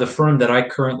 the firm that I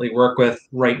currently work with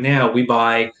right now, we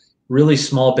buy really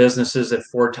small businesses at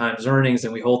 4 times earnings,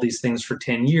 and we hold these things for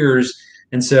 10 years.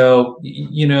 And so,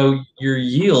 your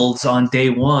yields on day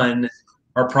one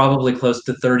are probably close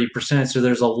to 30%. So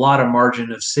there's a lot of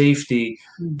margin of safety.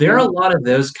 There are a lot of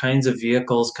those kinds of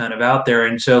vehicles kind of out there.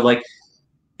 And so like,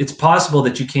 it's possible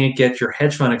that you can't get your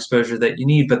hedge fund exposure that you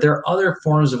need, but there are other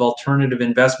forms of alternative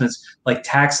investments like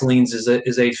tax liens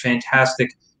is a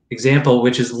fantastic example,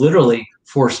 which is literally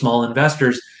for small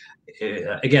investors.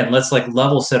 Again, let's like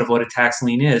level set of what a tax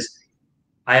lien is.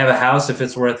 I have a house. If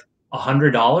it's worth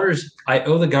 $100, I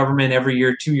owe the government every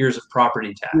year 2 years of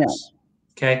property tax. Yeah.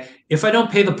 Okay. If I don't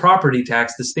pay the property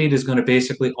tax, the state is going to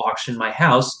basically auction my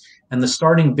house, and the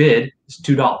starting bid is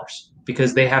 $2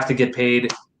 because they have to get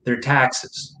paid their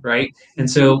taxes, right?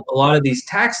 And so a lot of these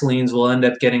tax liens will end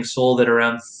up getting sold at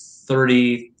around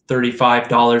 $30,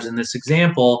 $35 in this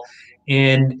example.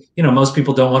 And, most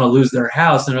people don't want to lose their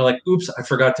house, and they're like, oops, I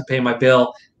forgot to pay my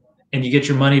bill. And you get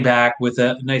your money back with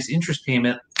a nice interest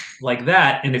payment like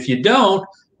that. And if you don't,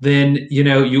 then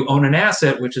you own an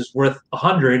asset which is worth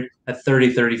 100 at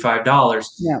 $30, $35.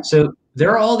 Yeah. So there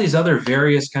are all these other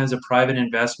various kinds of private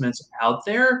investments out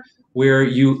there where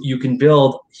you can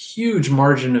build huge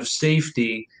margin of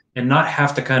safety and not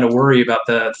have to kind of worry about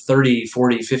the 30,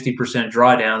 40, 50%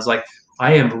 drawdowns. Like,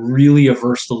 I am really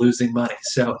averse to losing money.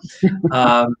 So,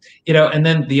 and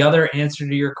then the other answer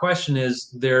to your question is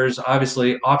there's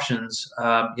obviously options,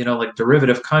 like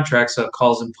derivative contracts, so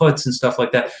calls and puts and stuff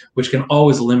like that, which can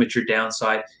always limit your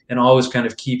downside and always kind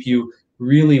of keep you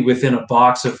really within a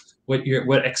box of what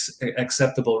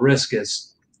acceptable risk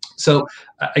is. So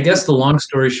I guess the long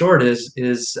story short is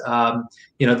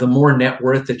the more net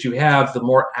worth that you have, the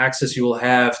more access you will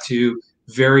have to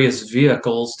various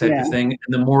vehicles type of thing, and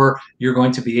the more you're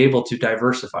going to be able to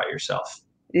diversify yourself.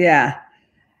 Yeah.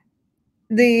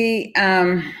 The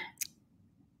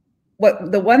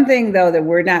one thing though that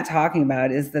we're not talking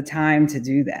about is the time to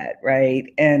do that,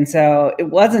 right? And so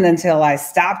it wasn't until I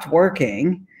stopped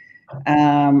working,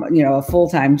 a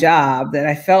full-time job, that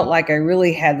I felt like I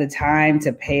really had the time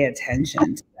to pay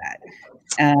attention to that.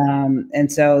 And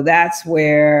so that's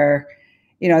where,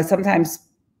 sometimes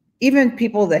even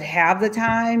people that have the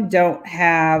time don't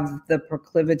have the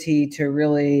proclivity to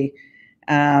really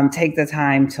take the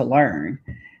time to learn.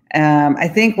 I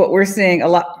think what we're seeing a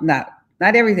lot, not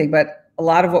everything, but a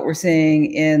lot of what we're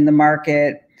seeing in the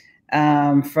market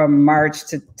from March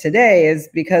to today is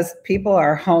because people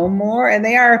are home more and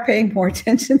they are paying more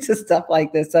attention to stuff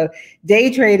like this. So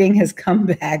day trading has come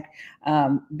back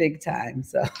big time.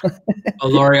 So,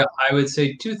 Lauria, I would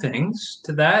say 2 things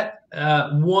to that.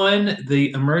 One,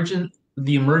 the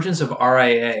emergence of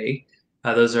RIA.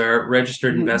 Those are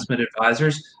registered investment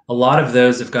advisors. A lot of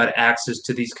those have got access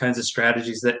to these kinds of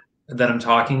strategies that I'm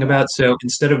talking about. So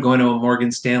instead of going to a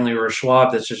Morgan Stanley or a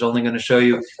Schwab that's just only going to show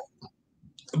you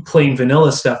plain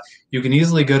vanilla stuff, you can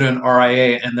easily go to an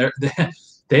RIA, and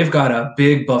they've got a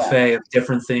big buffet of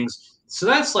different things. So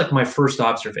that's like my first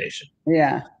observation.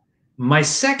 Yeah. My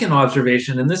second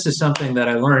observation, and this is something that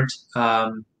I learned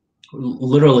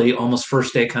literally almost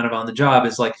first day kind of on the job,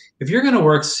 is like, if you're going to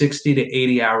work 60 to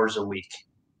 80 hours a week,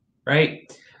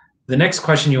 right? the next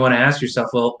question you want to ask yourself,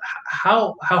 well,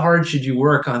 how hard should you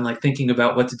work on like thinking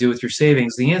about what to do with your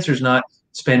savings? The answer is not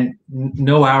spend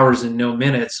no hours and no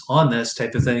minutes on this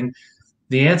type of thing.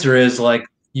 The answer is like,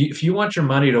 if you want your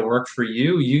money to work for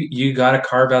you, you got to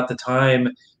carve out the time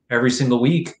every single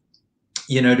week,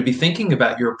 to be thinking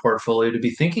about your portfolio, to be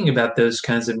thinking about those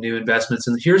kinds of new investments.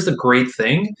 And here's the great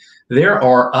thing. There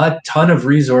are a ton of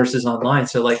resources online.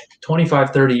 So like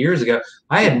 25, 30 years ago,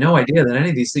 I had no idea that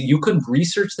any of these things, you couldn't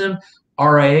research them.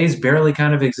 RIAs barely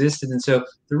kind of existed. And so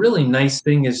the really nice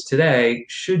thing is today,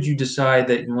 should you decide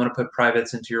that you want to put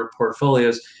privates into your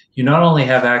portfolios, you not only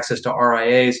have access to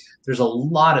RIAs, there's a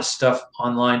lot of stuff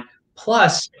online.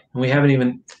 Plus, and we haven't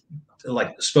even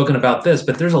like spoken about this,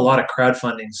 but there's a lot of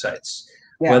crowdfunding sites.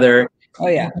 Yeah. Whether, Oh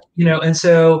yeah. and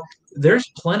so there's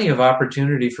plenty of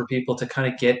opportunity for people to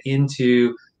kind of get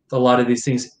into a lot of these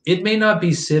things. It may not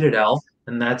be Citadel,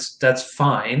 and that's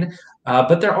fine,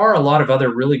 but there are a lot of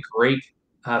other really great,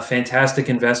 fantastic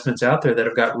investments out there that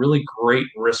have got really great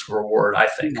risk reward, I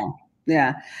think.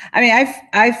 Yeah. I mean,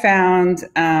 I found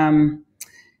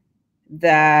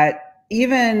that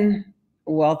even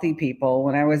wealthy people,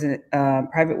 when I was a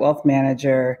private wealth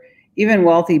manager, even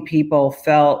wealthy people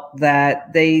felt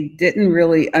that they didn't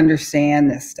really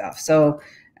understand this stuff. So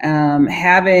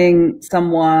having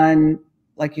someone,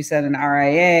 like you said, an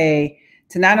RIA,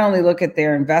 to not only look at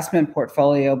their investment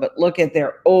portfolio, but look at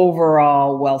their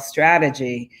overall wealth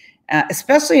strategy,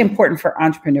 especially important for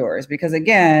entrepreneurs, because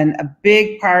again, a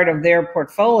big part of their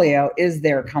portfolio is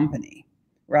their company,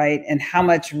 right? And how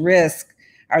much risk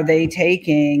are they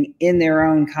taking in their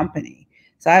own company?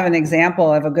 So I have an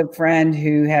example of a good friend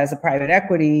who has a private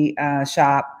equity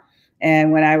shop.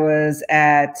 And when I was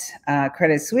at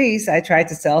Credit Suisse, I tried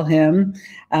to sell him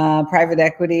private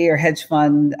equity or hedge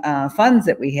fund funds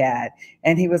that we had.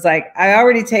 And he was like, I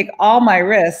already take all my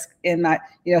risk in my,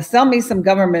 sell me some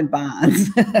government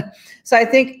bonds. So I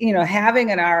think,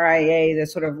 having an RIA that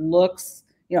sort of looks,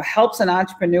 helps an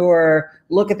entrepreneur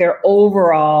look at their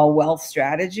overall wealth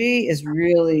strategy is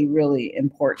really, really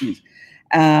important.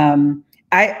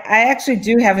 I actually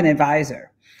do have an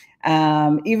advisor.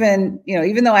 Even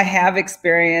though I have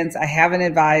experience, I have an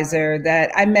advisor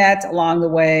that I met along the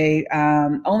way,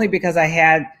 only because I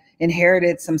had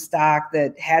inherited some stock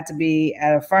that had to be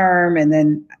at a firm. And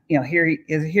then,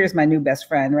 here's my new best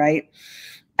friend, right?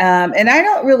 And I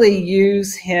don't really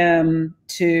use him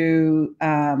to,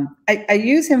 I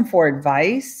use him for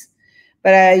advice,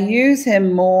 but I use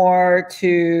him more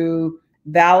to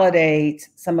validate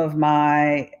some of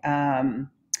my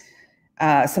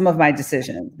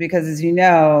decisions, because as you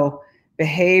know,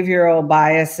 behavioral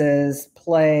biases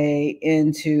play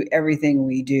into everything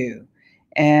we do.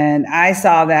 And I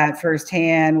saw that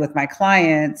firsthand with my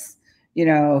clients,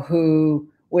 who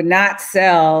would not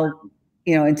sell,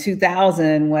 in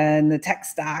 2000 when the tech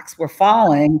stocks were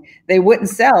falling, they wouldn't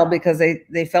sell because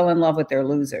they fell in love with their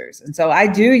losers. And so I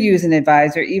do use an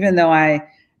advisor, even though I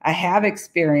have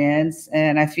experience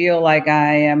and I feel like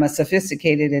I am a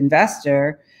sophisticated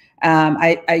investor.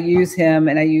 I use him,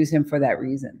 and I use him for that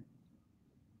reason.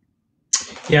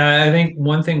 Yeah, I think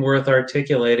one thing worth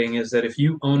articulating is that if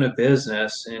you own a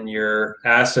business and your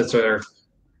assets are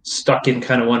stuck in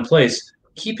kind of one place,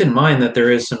 keep in mind that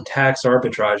there is some tax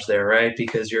arbitrage there, right?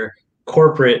 Because your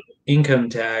corporate income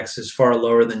tax is far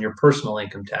lower than your personal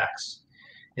income tax.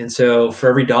 And so for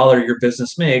every dollar your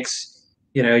business makes,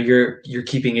 you're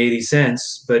keeping 80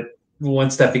 cents, but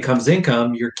once that becomes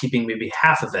income, you're keeping maybe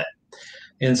half of it.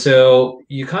 And so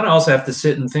you kind of also have to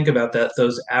sit and think about that,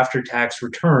 those after-tax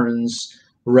returns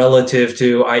relative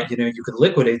to, you could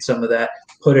liquidate some of that,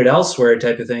 put it elsewhere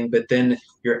type of thing, but then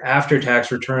your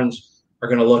after-tax returns are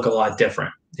going to look a lot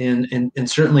different. And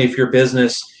certainly if your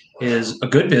business is a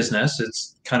good business,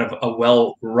 it's kind of a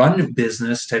well-run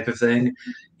business type of thing,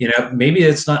 maybe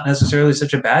it's not necessarily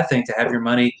such a bad thing to have your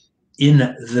money in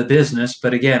the business.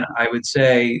 But again, I would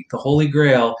say the holy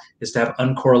grail is to have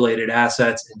uncorrelated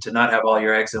assets and to not have all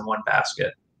your eggs in one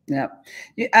basket. Yeah.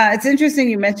 It's interesting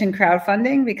you mentioned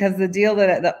crowdfunding, because the deal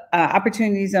the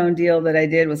Opportunity Zone deal that I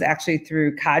did was actually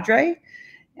through Cadre.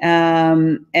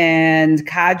 And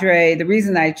Cadre, the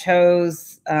reason I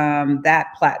chose that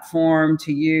platform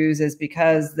to use is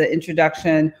because the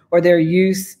introduction or their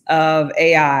use of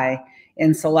AI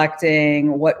in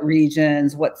selecting what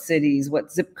regions, what cities,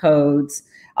 what zip codes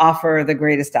offer the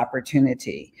greatest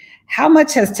opportunity. How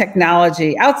much has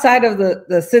technology, outside of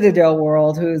the Citadel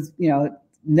world, who's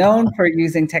known for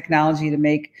using technology to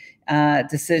make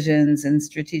decisions and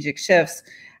strategic shifts,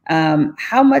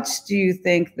 how much do you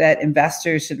think that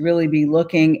investors should really be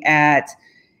looking at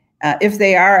if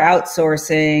they are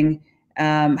outsourcing,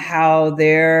 how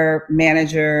their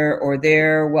manager or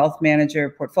their wealth manager,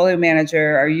 portfolio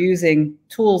manager are using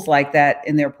tools like that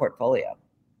in their portfolio?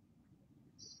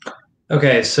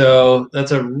 Okay, so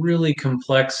that's a really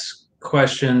complex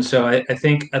question. So I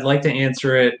think I'd like to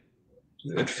answer it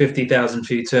at 50,000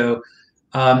 feet. So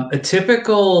a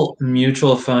typical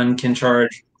mutual fund can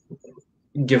charge,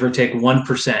 give or take,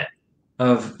 1%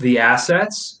 of the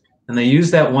assets. And they use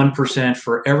that 1%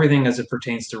 for everything as it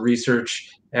pertains to research,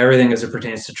 everything as it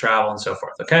pertains to travel, and so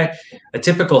forth. Okay. A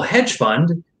typical hedge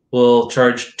fund will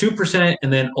charge 2%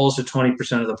 and then also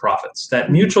 20% of the profits.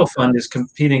 That mutual fund is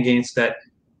competing against that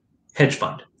hedge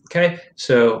fund. Okay.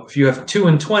 So if you have 2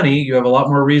 and 20, you have a lot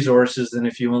more resources than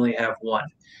if you only have one.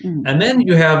 Mm. And then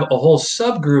you have a whole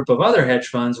subgroup of other hedge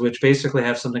funds, which basically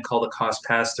have something called a cost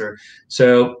pass-through.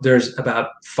 So there's about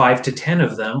 5 to 10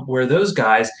 of them where those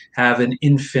guys have an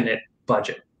infinite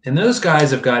budget. And those guys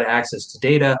have got access to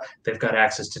data, they've got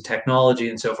access to technology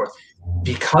and so forth.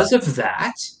 Because of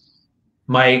that,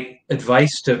 my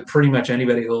advice to pretty much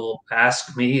anybody who will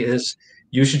ask me is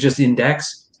you should just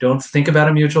index. Don't think about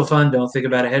a mutual fund, don't think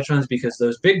about a hedge funds, because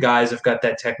those big guys have got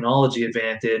that technology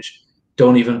advantage.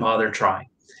 Don't even bother trying.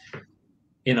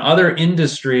 In other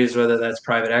industries, whether that's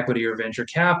private equity or venture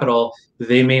capital,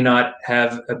 they may not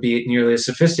be nearly as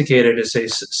sophisticated as, say,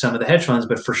 some of the hedge funds,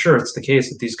 but for sure it's the case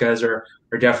that these guys are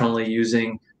definitely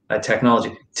using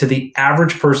technology. To the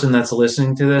average person that's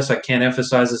listening to this, I can't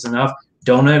emphasize this enough,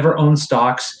 don't ever own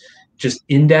stocks, just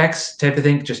index type of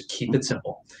thing, just keep it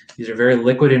simple. These are very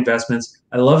liquid investments.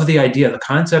 I love the idea. The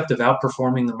concept of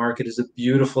outperforming the market is a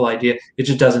beautiful idea. It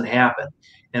just doesn't happen.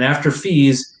 And after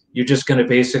fees, you're just going to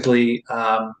basically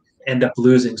end up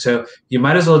losing. So you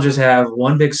might as well just have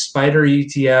one big spider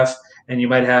ETF, and you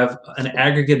might have an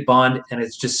aggregate bond, and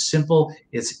it's just simple.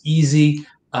 It's easy.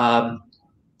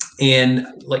 And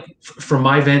like from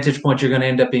my vantage point, you're going to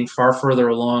end up being far further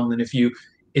along than if you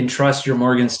entrust your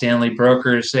Morgan Stanley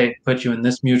broker to say, put you in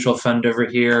this mutual fund over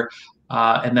here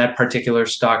and that particular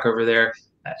stock over there.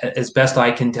 As best I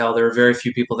can tell, there are very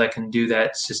few people that can do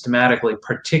that systematically,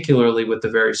 particularly with a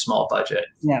very small budget.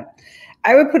 Yeah.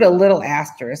 I would put a little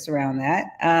asterisk around that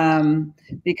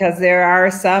because there are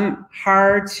some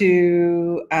hard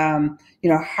to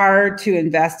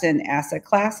invest in asset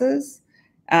classes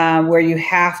where you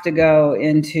have to go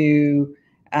into,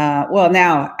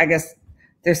 now I guess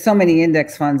there's so many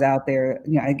index funds out there.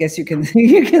 I guess you can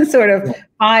sort of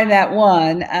find that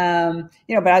one.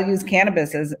 But I'll use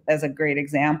cannabis as a great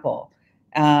example.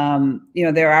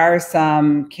 There are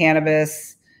some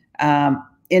cannabis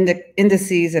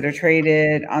indices that are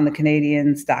traded on the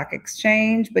Canadian Stock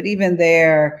Exchange, but even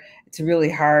there, it's really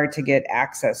hard to get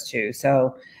access to.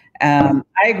 So I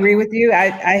agree with you. I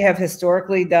have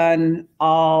historically done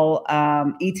all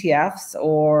ETFs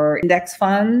or index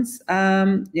funds,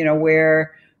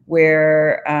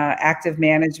 where active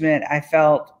management I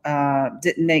felt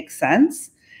didn't make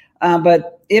sense.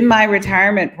 But in my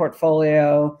retirement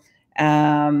portfolio,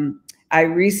 I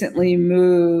recently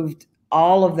moved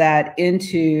all of that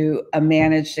into a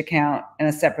managed account and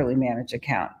a separately managed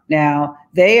account. Now,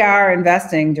 they are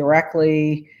investing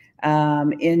directly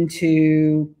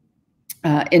into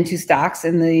stocks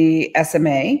in the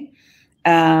SMA.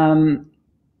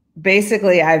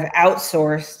 Basically, I've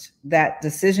outsourced that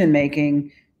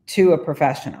decision-making to a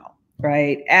professional,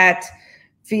 right? At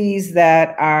fees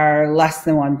that are less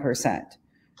than 1%,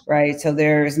 right? So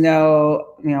there's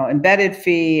no, embedded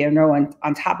fee and no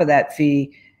on top of that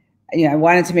fee. I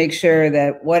wanted to make sure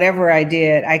that whatever I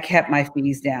did, I kept my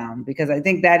fees down, because I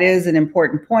think that is an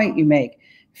important point you make.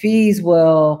 Fees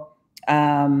will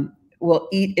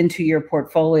eat into your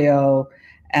portfolio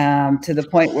to the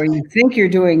point where you think you're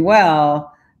doing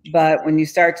well, but when you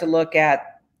start to look at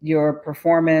your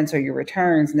performance or your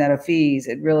returns net of fees,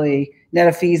 net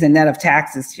of fees and net of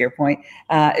taxes, to your point,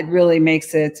 it really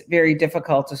makes it very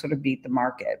difficult to sort of beat the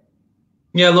market.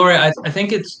 Yeah, Lori, I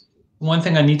think it's one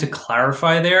thing I need to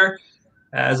clarify there.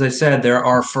 As I said, there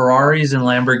are Ferraris and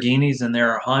Lamborghinis, and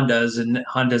there are Hondas, and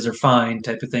Hondas are fine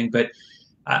type of thing. But,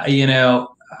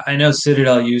 I know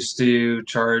Citadel used to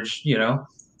charge,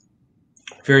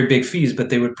 very big fees, but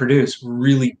they would produce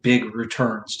really big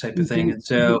returns type of thing. And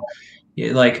so,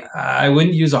 like, I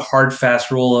wouldn't use a hard,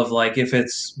 fast rule of like, if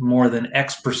it's more than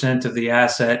X% of the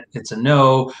asset, it's a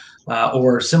no.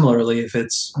 Or similarly, if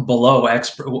it's below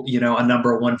X, a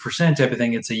number of 1% type of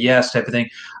thing, it's a yes type of thing.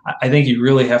 I think you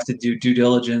really have to do due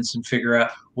diligence and figure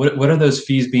out what are those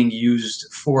fees being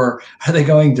used for? Are they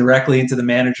going directly into the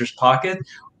manager's pocket,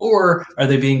 or are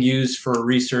they being used for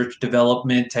research,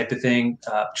 development type of thing,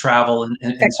 travel and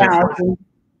so forth,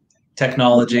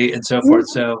 technology and so forth?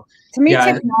 So to me,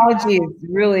 technology is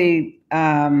really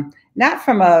not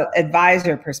from a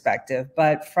advisor perspective,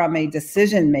 but from a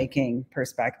decision-making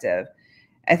perspective.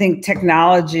 I think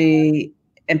technology,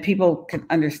 and people can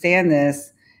understand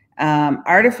this,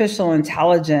 artificial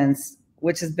intelligence,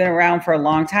 which has been around for a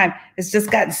long time, has just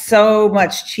gotten so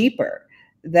much cheaper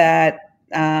that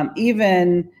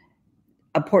even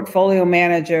a portfolio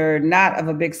manager, not of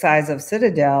a big size of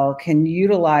Citadel, can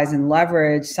utilize and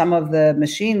leverage some of the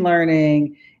machine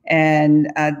learning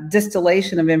and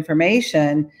distillation of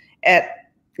information at,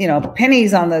 you know,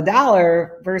 pennies on the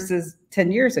dollar versus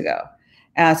 10 years ago.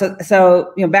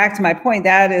 So you know, back to my point,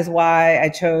 that is why I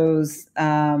chose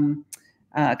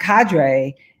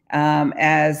Cadre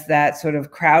as that sort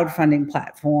of crowdfunding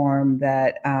platform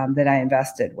that that I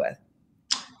invested with.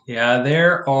 Yeah,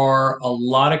 there are a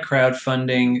lot of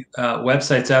crowdfunding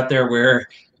websites out there where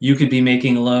you could be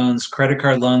making loans, credit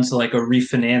card loans, to like a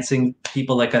refinancing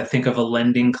people. Like I think of a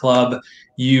lending club.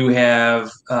 You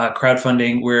have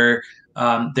crowdfunding where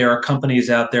there are companies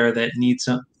out there that need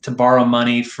to borrow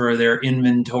money for their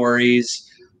inventories,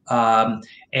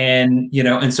 and you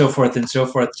know, and so forth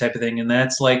type of thing. And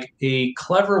that's like a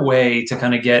clever way to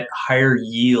kind of get higher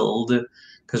yield,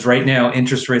 because right now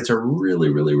interest rates are really,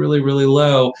 really, really, really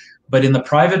low. But in the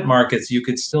private markets, you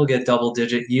could still get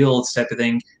double-digit yields type of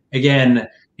thing. Again,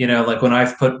 you know, like when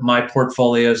I've put my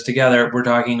portfolios together, we're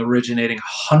talking originating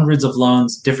hundreds of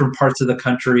loans, different parts of the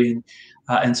country,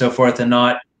 and so forth, and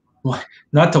not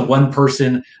to one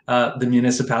person, the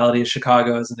municipality of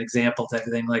Chicago as an example type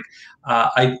of thing. Like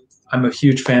I'm a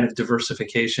huge fan of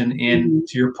diversification, and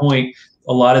to your point,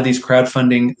 a lot of these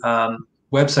crowdfunding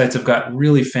websites have got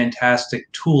really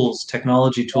fantastic tools,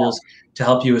 technology tools, to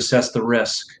help you assess the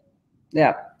risk.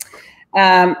 Yeah.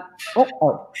 I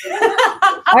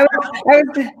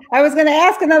was going to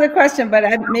ask another question, but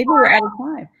maybe we're out of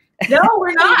time. No,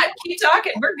 we're not. Keep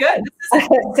talking. We're good.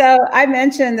 So I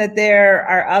mentioned that there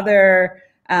are other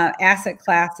asset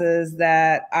classes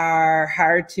that are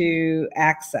hard to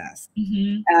access.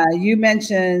 You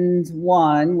mentioned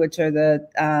one, which are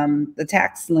the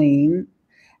tax lien.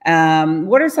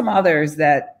 What are some others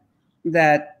that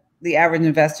the average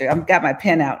investor, I've got my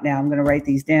pen out now, I'm going to write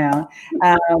these down,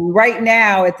 right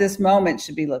now at this moment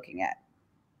should be looking at?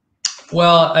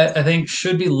 Well, I think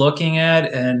should be looking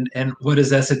at, and what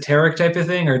is esoteric type of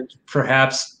thing, or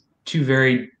perhaps two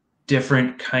very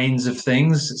different kinds of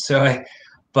things. So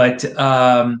but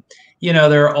you know,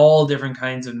 there are all different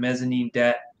kinds of mezzanine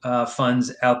debt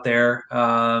funds out there,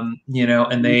 you know,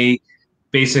 and they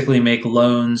basically make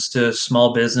loans to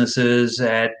small businesses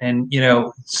and you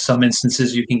know, some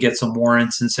instances you can get some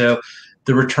warrants, and so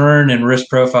the return and risk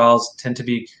profiles tend to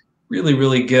be really,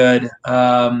 really good,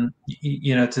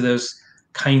 you know, to those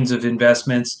kinds of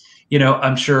investments. You know,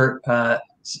 I'm sure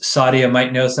Sadia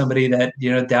might know somebody that,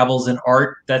 you know, dabbles in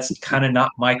art. That's kind of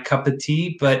not my cup of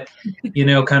tea, but, you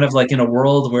know, kind of like in a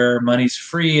world where money's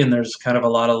free and there's kind of a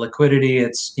lot of liquidity,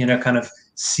 it's, you know, kind of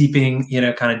seeping, you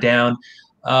know, kind of down.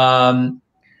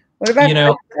 What about, you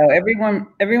know, crypto?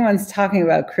 Everyone's talking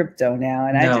about crypto now,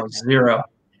 and no, zero.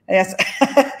 Yes.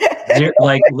 Zero,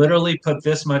 like literally put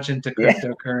this much into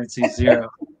cryptocurrency, zero.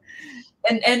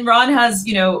 And Ron has,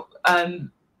 you know,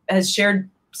 has shared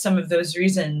some of those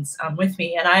reasons with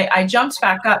me. And I jumped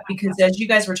back up because as you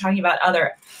guys were talking about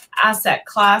other asset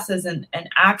classes and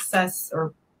access,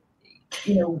 or,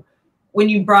 you know, when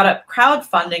you brought up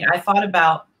crowdfunding, I thought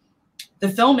about the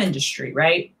film industry,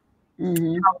 right?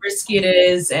 How risky it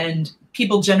is, and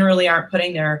people generally aren't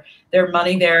putting their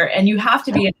money there. And you have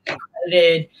to be an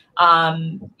accredited,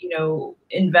 you know,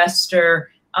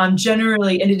 investor.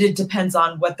 Generally, and it depends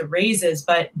on what the raise is,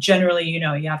 but generally, you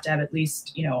know, you have to have at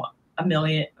least, you know, $1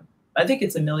 million. I think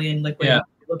it's $1 million liquid you're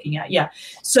looking at. Yeah.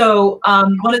 So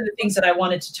one of the things that I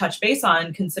wanted to touch base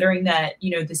on, considering that,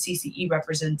 you know, the CCE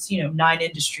represents, you know, 9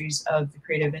 industries of the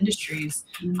creative industries,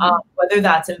 whether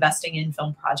that's investing in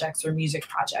film projects or music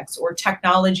projects or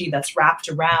technology that's wrapped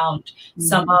around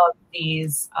some of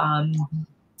these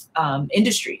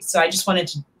industries. So I just wanted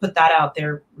to put that out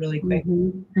there really quick.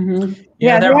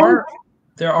 Yeah,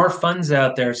 there are funds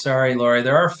out there. Sorry, Lori.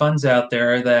 There are funds out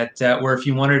there that where if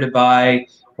you wanted to buy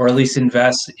or at least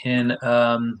invest in,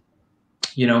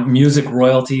 you know, music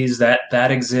royalties,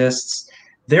 that exists.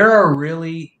 There are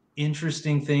really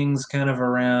interesting things kind of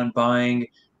around buying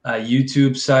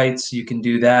YouTube sites. You can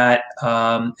do that,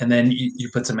 and then you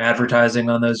put some advertising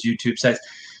on those YouTube sites.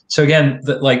 So again,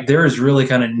 like there is really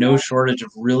kind of no shortage of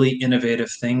really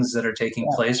innovative things that are taking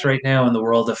place right now in the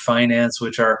world of finance,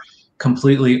 which are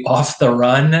completely off the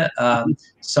run.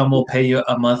 Some will pay you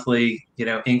a monthly, you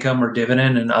know, income or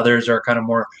dividend, and others are kind of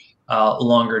more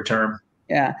longer term.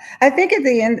 Yeah, I think at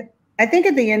the end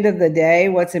of the day,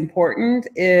 what's important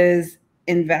is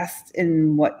invest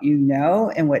in what you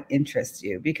know and what interests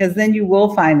you, because then you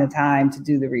will find the time to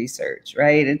do the research,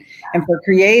 right? And for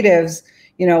creatives,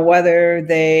 you know, whether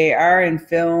they are in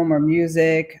film or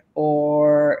music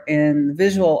or in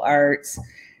visual arts,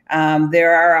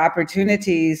 there are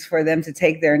opportunities for them to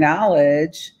take their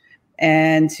knowledge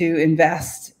and to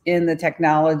invest in the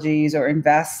technologies or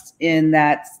invest in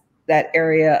that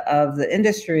area of the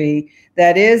industry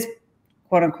that is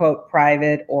quote unquote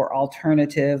private or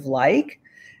alternative, like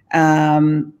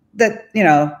that, you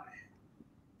know,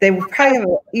 they will probably have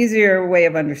an easier way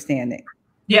of understanding.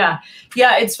 Yeah.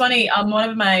 Yeah. It's funny. One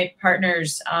of my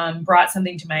partners brought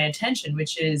something to my attention,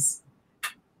 which is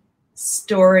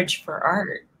storage for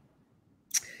art.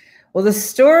 Well, the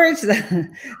storage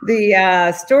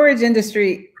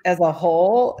industry as a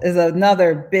whole is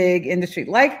another big industry,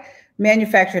 like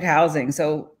manufactured housing.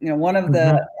 So, you know, one of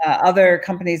the other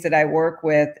companies that I work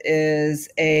with is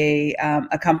a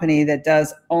company that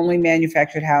does only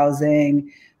manufactured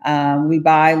housing. We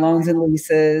buy loans and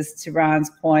leases, to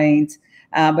Ron's point,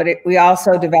 but we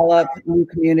also develop new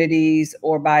communities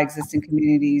or buy existing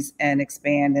communities and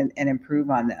expand and improve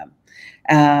on them.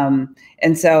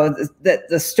 And so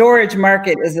the storage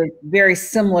market is very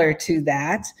similar to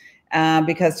that,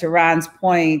 because to Ron's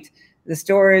point, the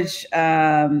storage,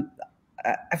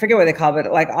 I forget what they call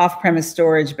it, like off-premise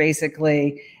storage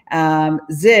basically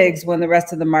zigs when the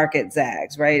rest of the market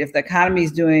zags, right? If the economy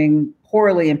is doing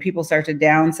poorly and people start to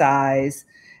downsize,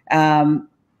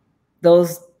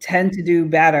 those tend to do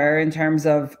better in terms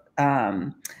of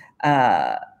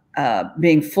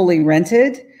being fully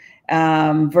rented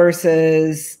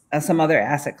versus some other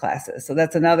asset classes. So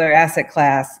that's another asset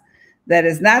class that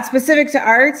is not specific to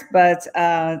art, but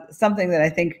something that I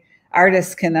think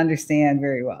artists can understand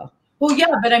very well. Well,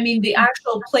 yeah, but I mean, the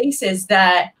actual places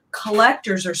that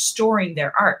collectors are storing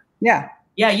their art. Yeah.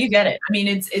 Yeah, you get it. I mean,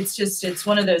 it's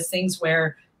one of those things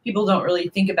where people don't really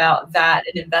think about that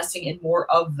and investing in more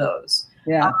of those.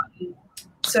 Yeah.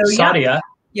 So Sadia,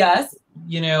 yes.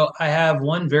 You know, I have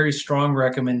one very strong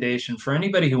recommendation for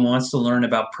anybody who wants to learn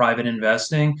about private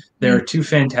investing. There are two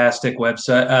fantastic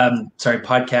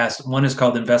podcasts. One is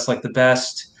called Invest Like the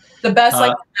Best. The Best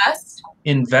Like the Best?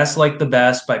 Invest Like the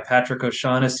Best by Patrick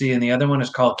O'Shaughnessy, and the other one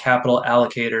is called Capital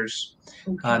Allocators.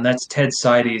 Okay. And that's Ted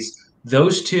Seides.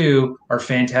 Those two are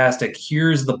fantastic.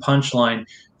 Here's the punchline.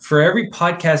 For every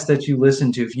podcast that you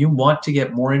listen to, if you want to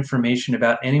get more information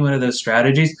about any one of those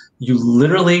strategies, you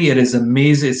literally, it is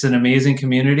amazing. It's an amazing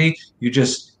community.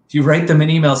 You write them an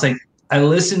email saying, I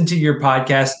listened to your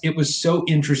podcast. It was so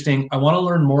interesting. I want to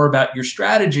learn more about your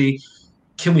strategy.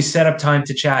 Can we set up time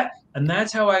to chat? And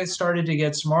that's how I started to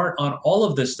get smart on all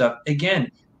of this stuff. Again,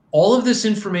 all of this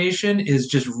information is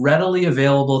just readily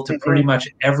available to pretty much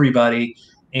everybody.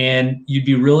 And you'd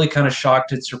be really kind of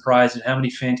shocked and surprised at how many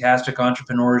fantastic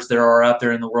entrepreneurs there are out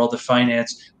there in the world of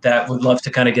finance that would love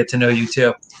to kind of get to know you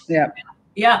too. Yeah.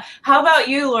 Yeah. How about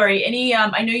you, Lori? Any,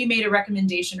 I know you made a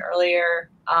recommendation earlier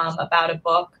about a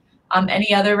book.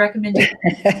 Any other recommendations?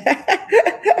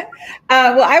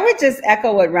 Well, I would just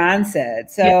echo what Ron said.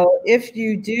 So if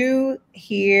you do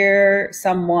hear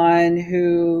someone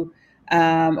who,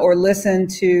 or listen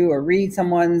to or read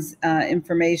someone's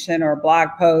information or blog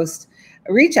post,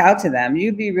 reach out to them.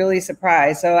 You'd be really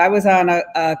surprised. So I was on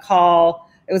a call.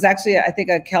 It was actually, I think,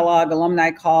 a Kellogg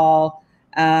alumni call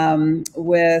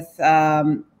with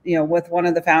one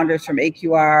of the founders from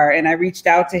AQR. And I reached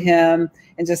out to him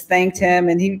and just thanked him.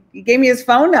 And he gave me his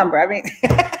phone number. I mean,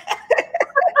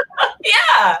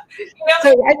 yeah. So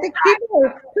I think people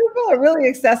are really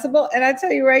accessible. And I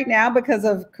tell you right now, because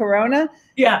of Corona,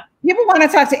 people want to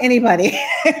talk to anybody.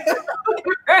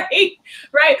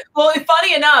 Right. Well,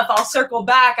 funny enough, I'll circle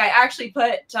back. I actually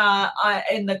put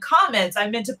in the comments, I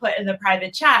meant to put in the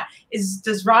private chat,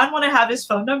 does Ron want to have his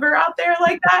phone number out there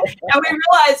like that? And we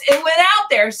realized it went out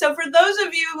there. So for those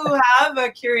of you who have a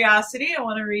curiosity and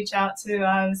want to reach out to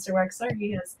Mr. Wexler,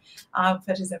 he has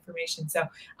put his information. So,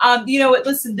 you know what,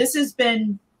 listen, this has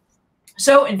been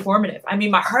so informative. I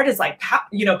mean, my heart is like,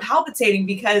 palpitating,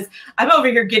 because I'm over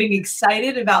here getting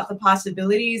excited about the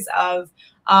possibilities of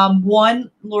one.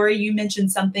 Lori, you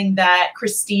mentioned something that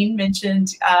Christine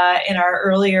mentioned in our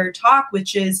earlier talk,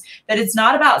 which is that it's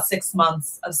not about 6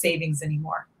 months of savings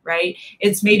anymore, right?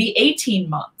 It's maybe 18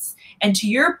 months. And to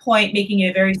your point, making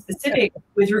it very specific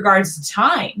with regards to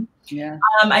time,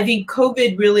 I think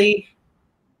COVID really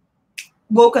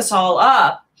woke us all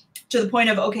up to the point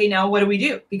of, okay, now what do we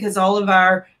do? Because all of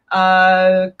our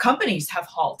companies have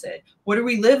halted. What do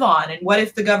we live on? And what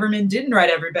if the government didn't write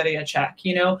everybody a check?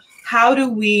 You know, how do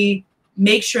we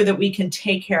make sure that we can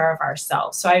take care of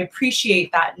ourselves? So I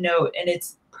appreciate that note. And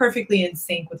it's perfectly in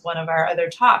sync with one of our other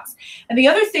talks. And the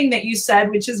other thing that you said,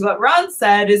 which is what Ron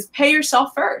said, is pay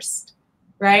yourself first,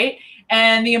 right?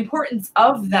 And the importance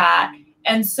of that.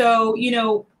 And so, you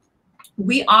know,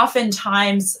 we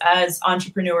oftentimes as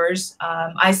entrepreneurs,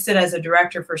 I sit as a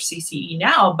director for CCE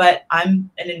now, but I'm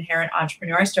an inherent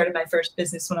entrepreneur. I started my first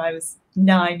business when I was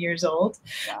 9 years old.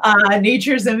 Wow.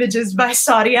 Nature's Images by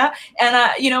Sadia.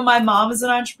 And, you know, my mom is an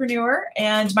entrepreneur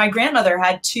and my grandmother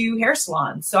had 2 hair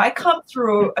salons. So I come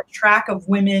through a track of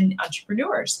women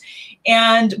entrepreneurs.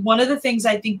 And one of the things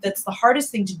I think that's the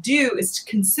hardest thing to do is to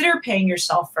consider paying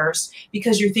yourself first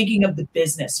because you're thinking of the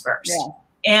business first. Yeah.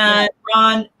 And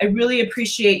Ron, I really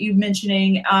appreciate you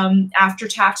mentioning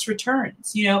after-tax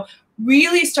returns. You know,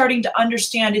 really starting to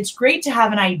understand it's great to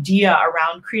have an idea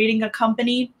around creating a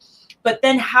company, but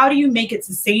then how do you make it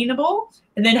sustainable?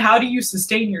 And then how do you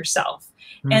sustain yourself?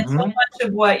 Mm-hmm. And so much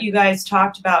of what you guys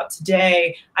talked about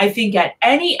today, I think at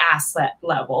any asset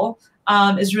level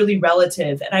is really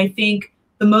relative. And I think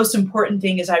the most important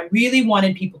thing is I really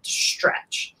wanted people to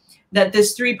stretch. That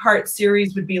this 3-part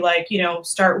series would be like, you know,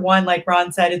 start 1, like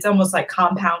Ron said, it's almost like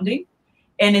compounding.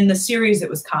 And in the series, it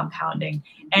was compounding.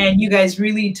 And you guys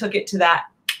really took it to that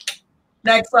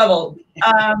next level.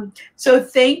 So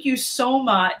thank you so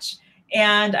much.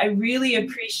 And I really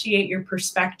appreciate your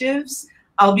perspectives,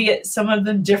 albeit some of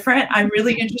them different. I'm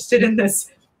really interested in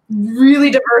this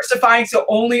really diversifying. So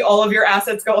only all of your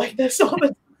assets go like this all the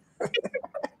time.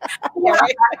 Yeah,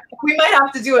 we might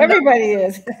have to do it. Everybody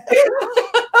is.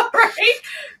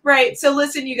 Right. So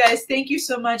listen, you guys, thank you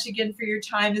so much again for your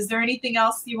time. Is there anything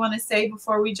else you want to say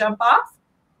before we jump off?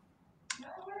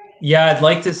 Yeah, I'd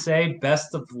like to say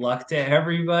best of luck to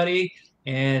everybody.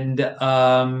 And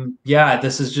yeah,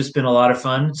 this has just been a lot of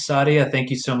fun. Sadia, thank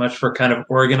you so much for kind of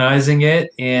organizing it.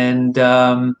 And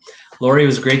Lori, it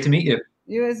was great to meet you.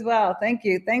 You as well. Thank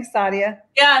you. Thanks, Sadia.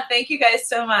 Yeah, thank you guys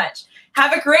so much.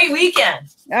 Have a great weekend.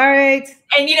 All right.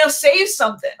 And, you know, save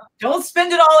something. Don't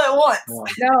spend it all at once.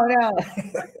 No.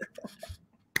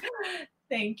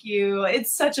 Thank you.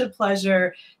 It's such a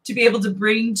pleasure to be able to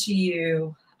bring to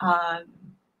you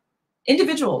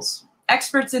individuals,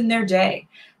 experts in their day.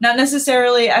 Not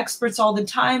necessarily experts all the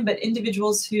time, but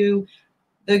individuals who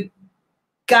the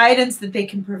guidance that they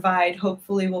can provide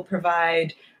hopefully will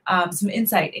provide some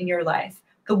insight in your life.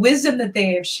 The wisdom that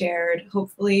they have shared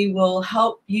hopefully will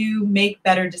help you make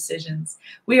better decisions.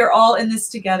 We are all in this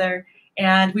together,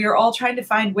 and we are all trying to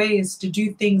find ways to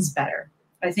do things better.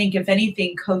 I think if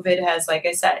anything, COVID has, like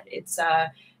I said, it's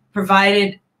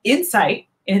provided insight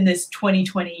in this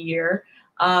 2020 year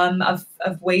of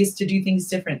ways to do things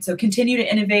different. So continue to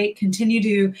innovate, continue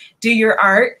to do your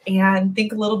art, and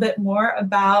think a little bit more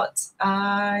about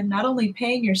not only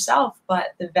paying yourself,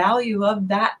 but the value of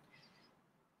that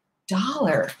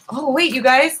dollar. Oh, wait, you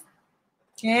guys.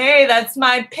 Hey, that's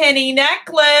my penny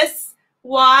necklace.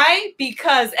 Why?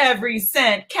 Because every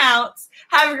cent counts.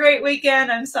 Have a great weekend.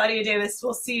 I'm Sadia Davis.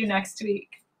 We'll see you next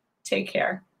week. Take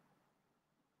care.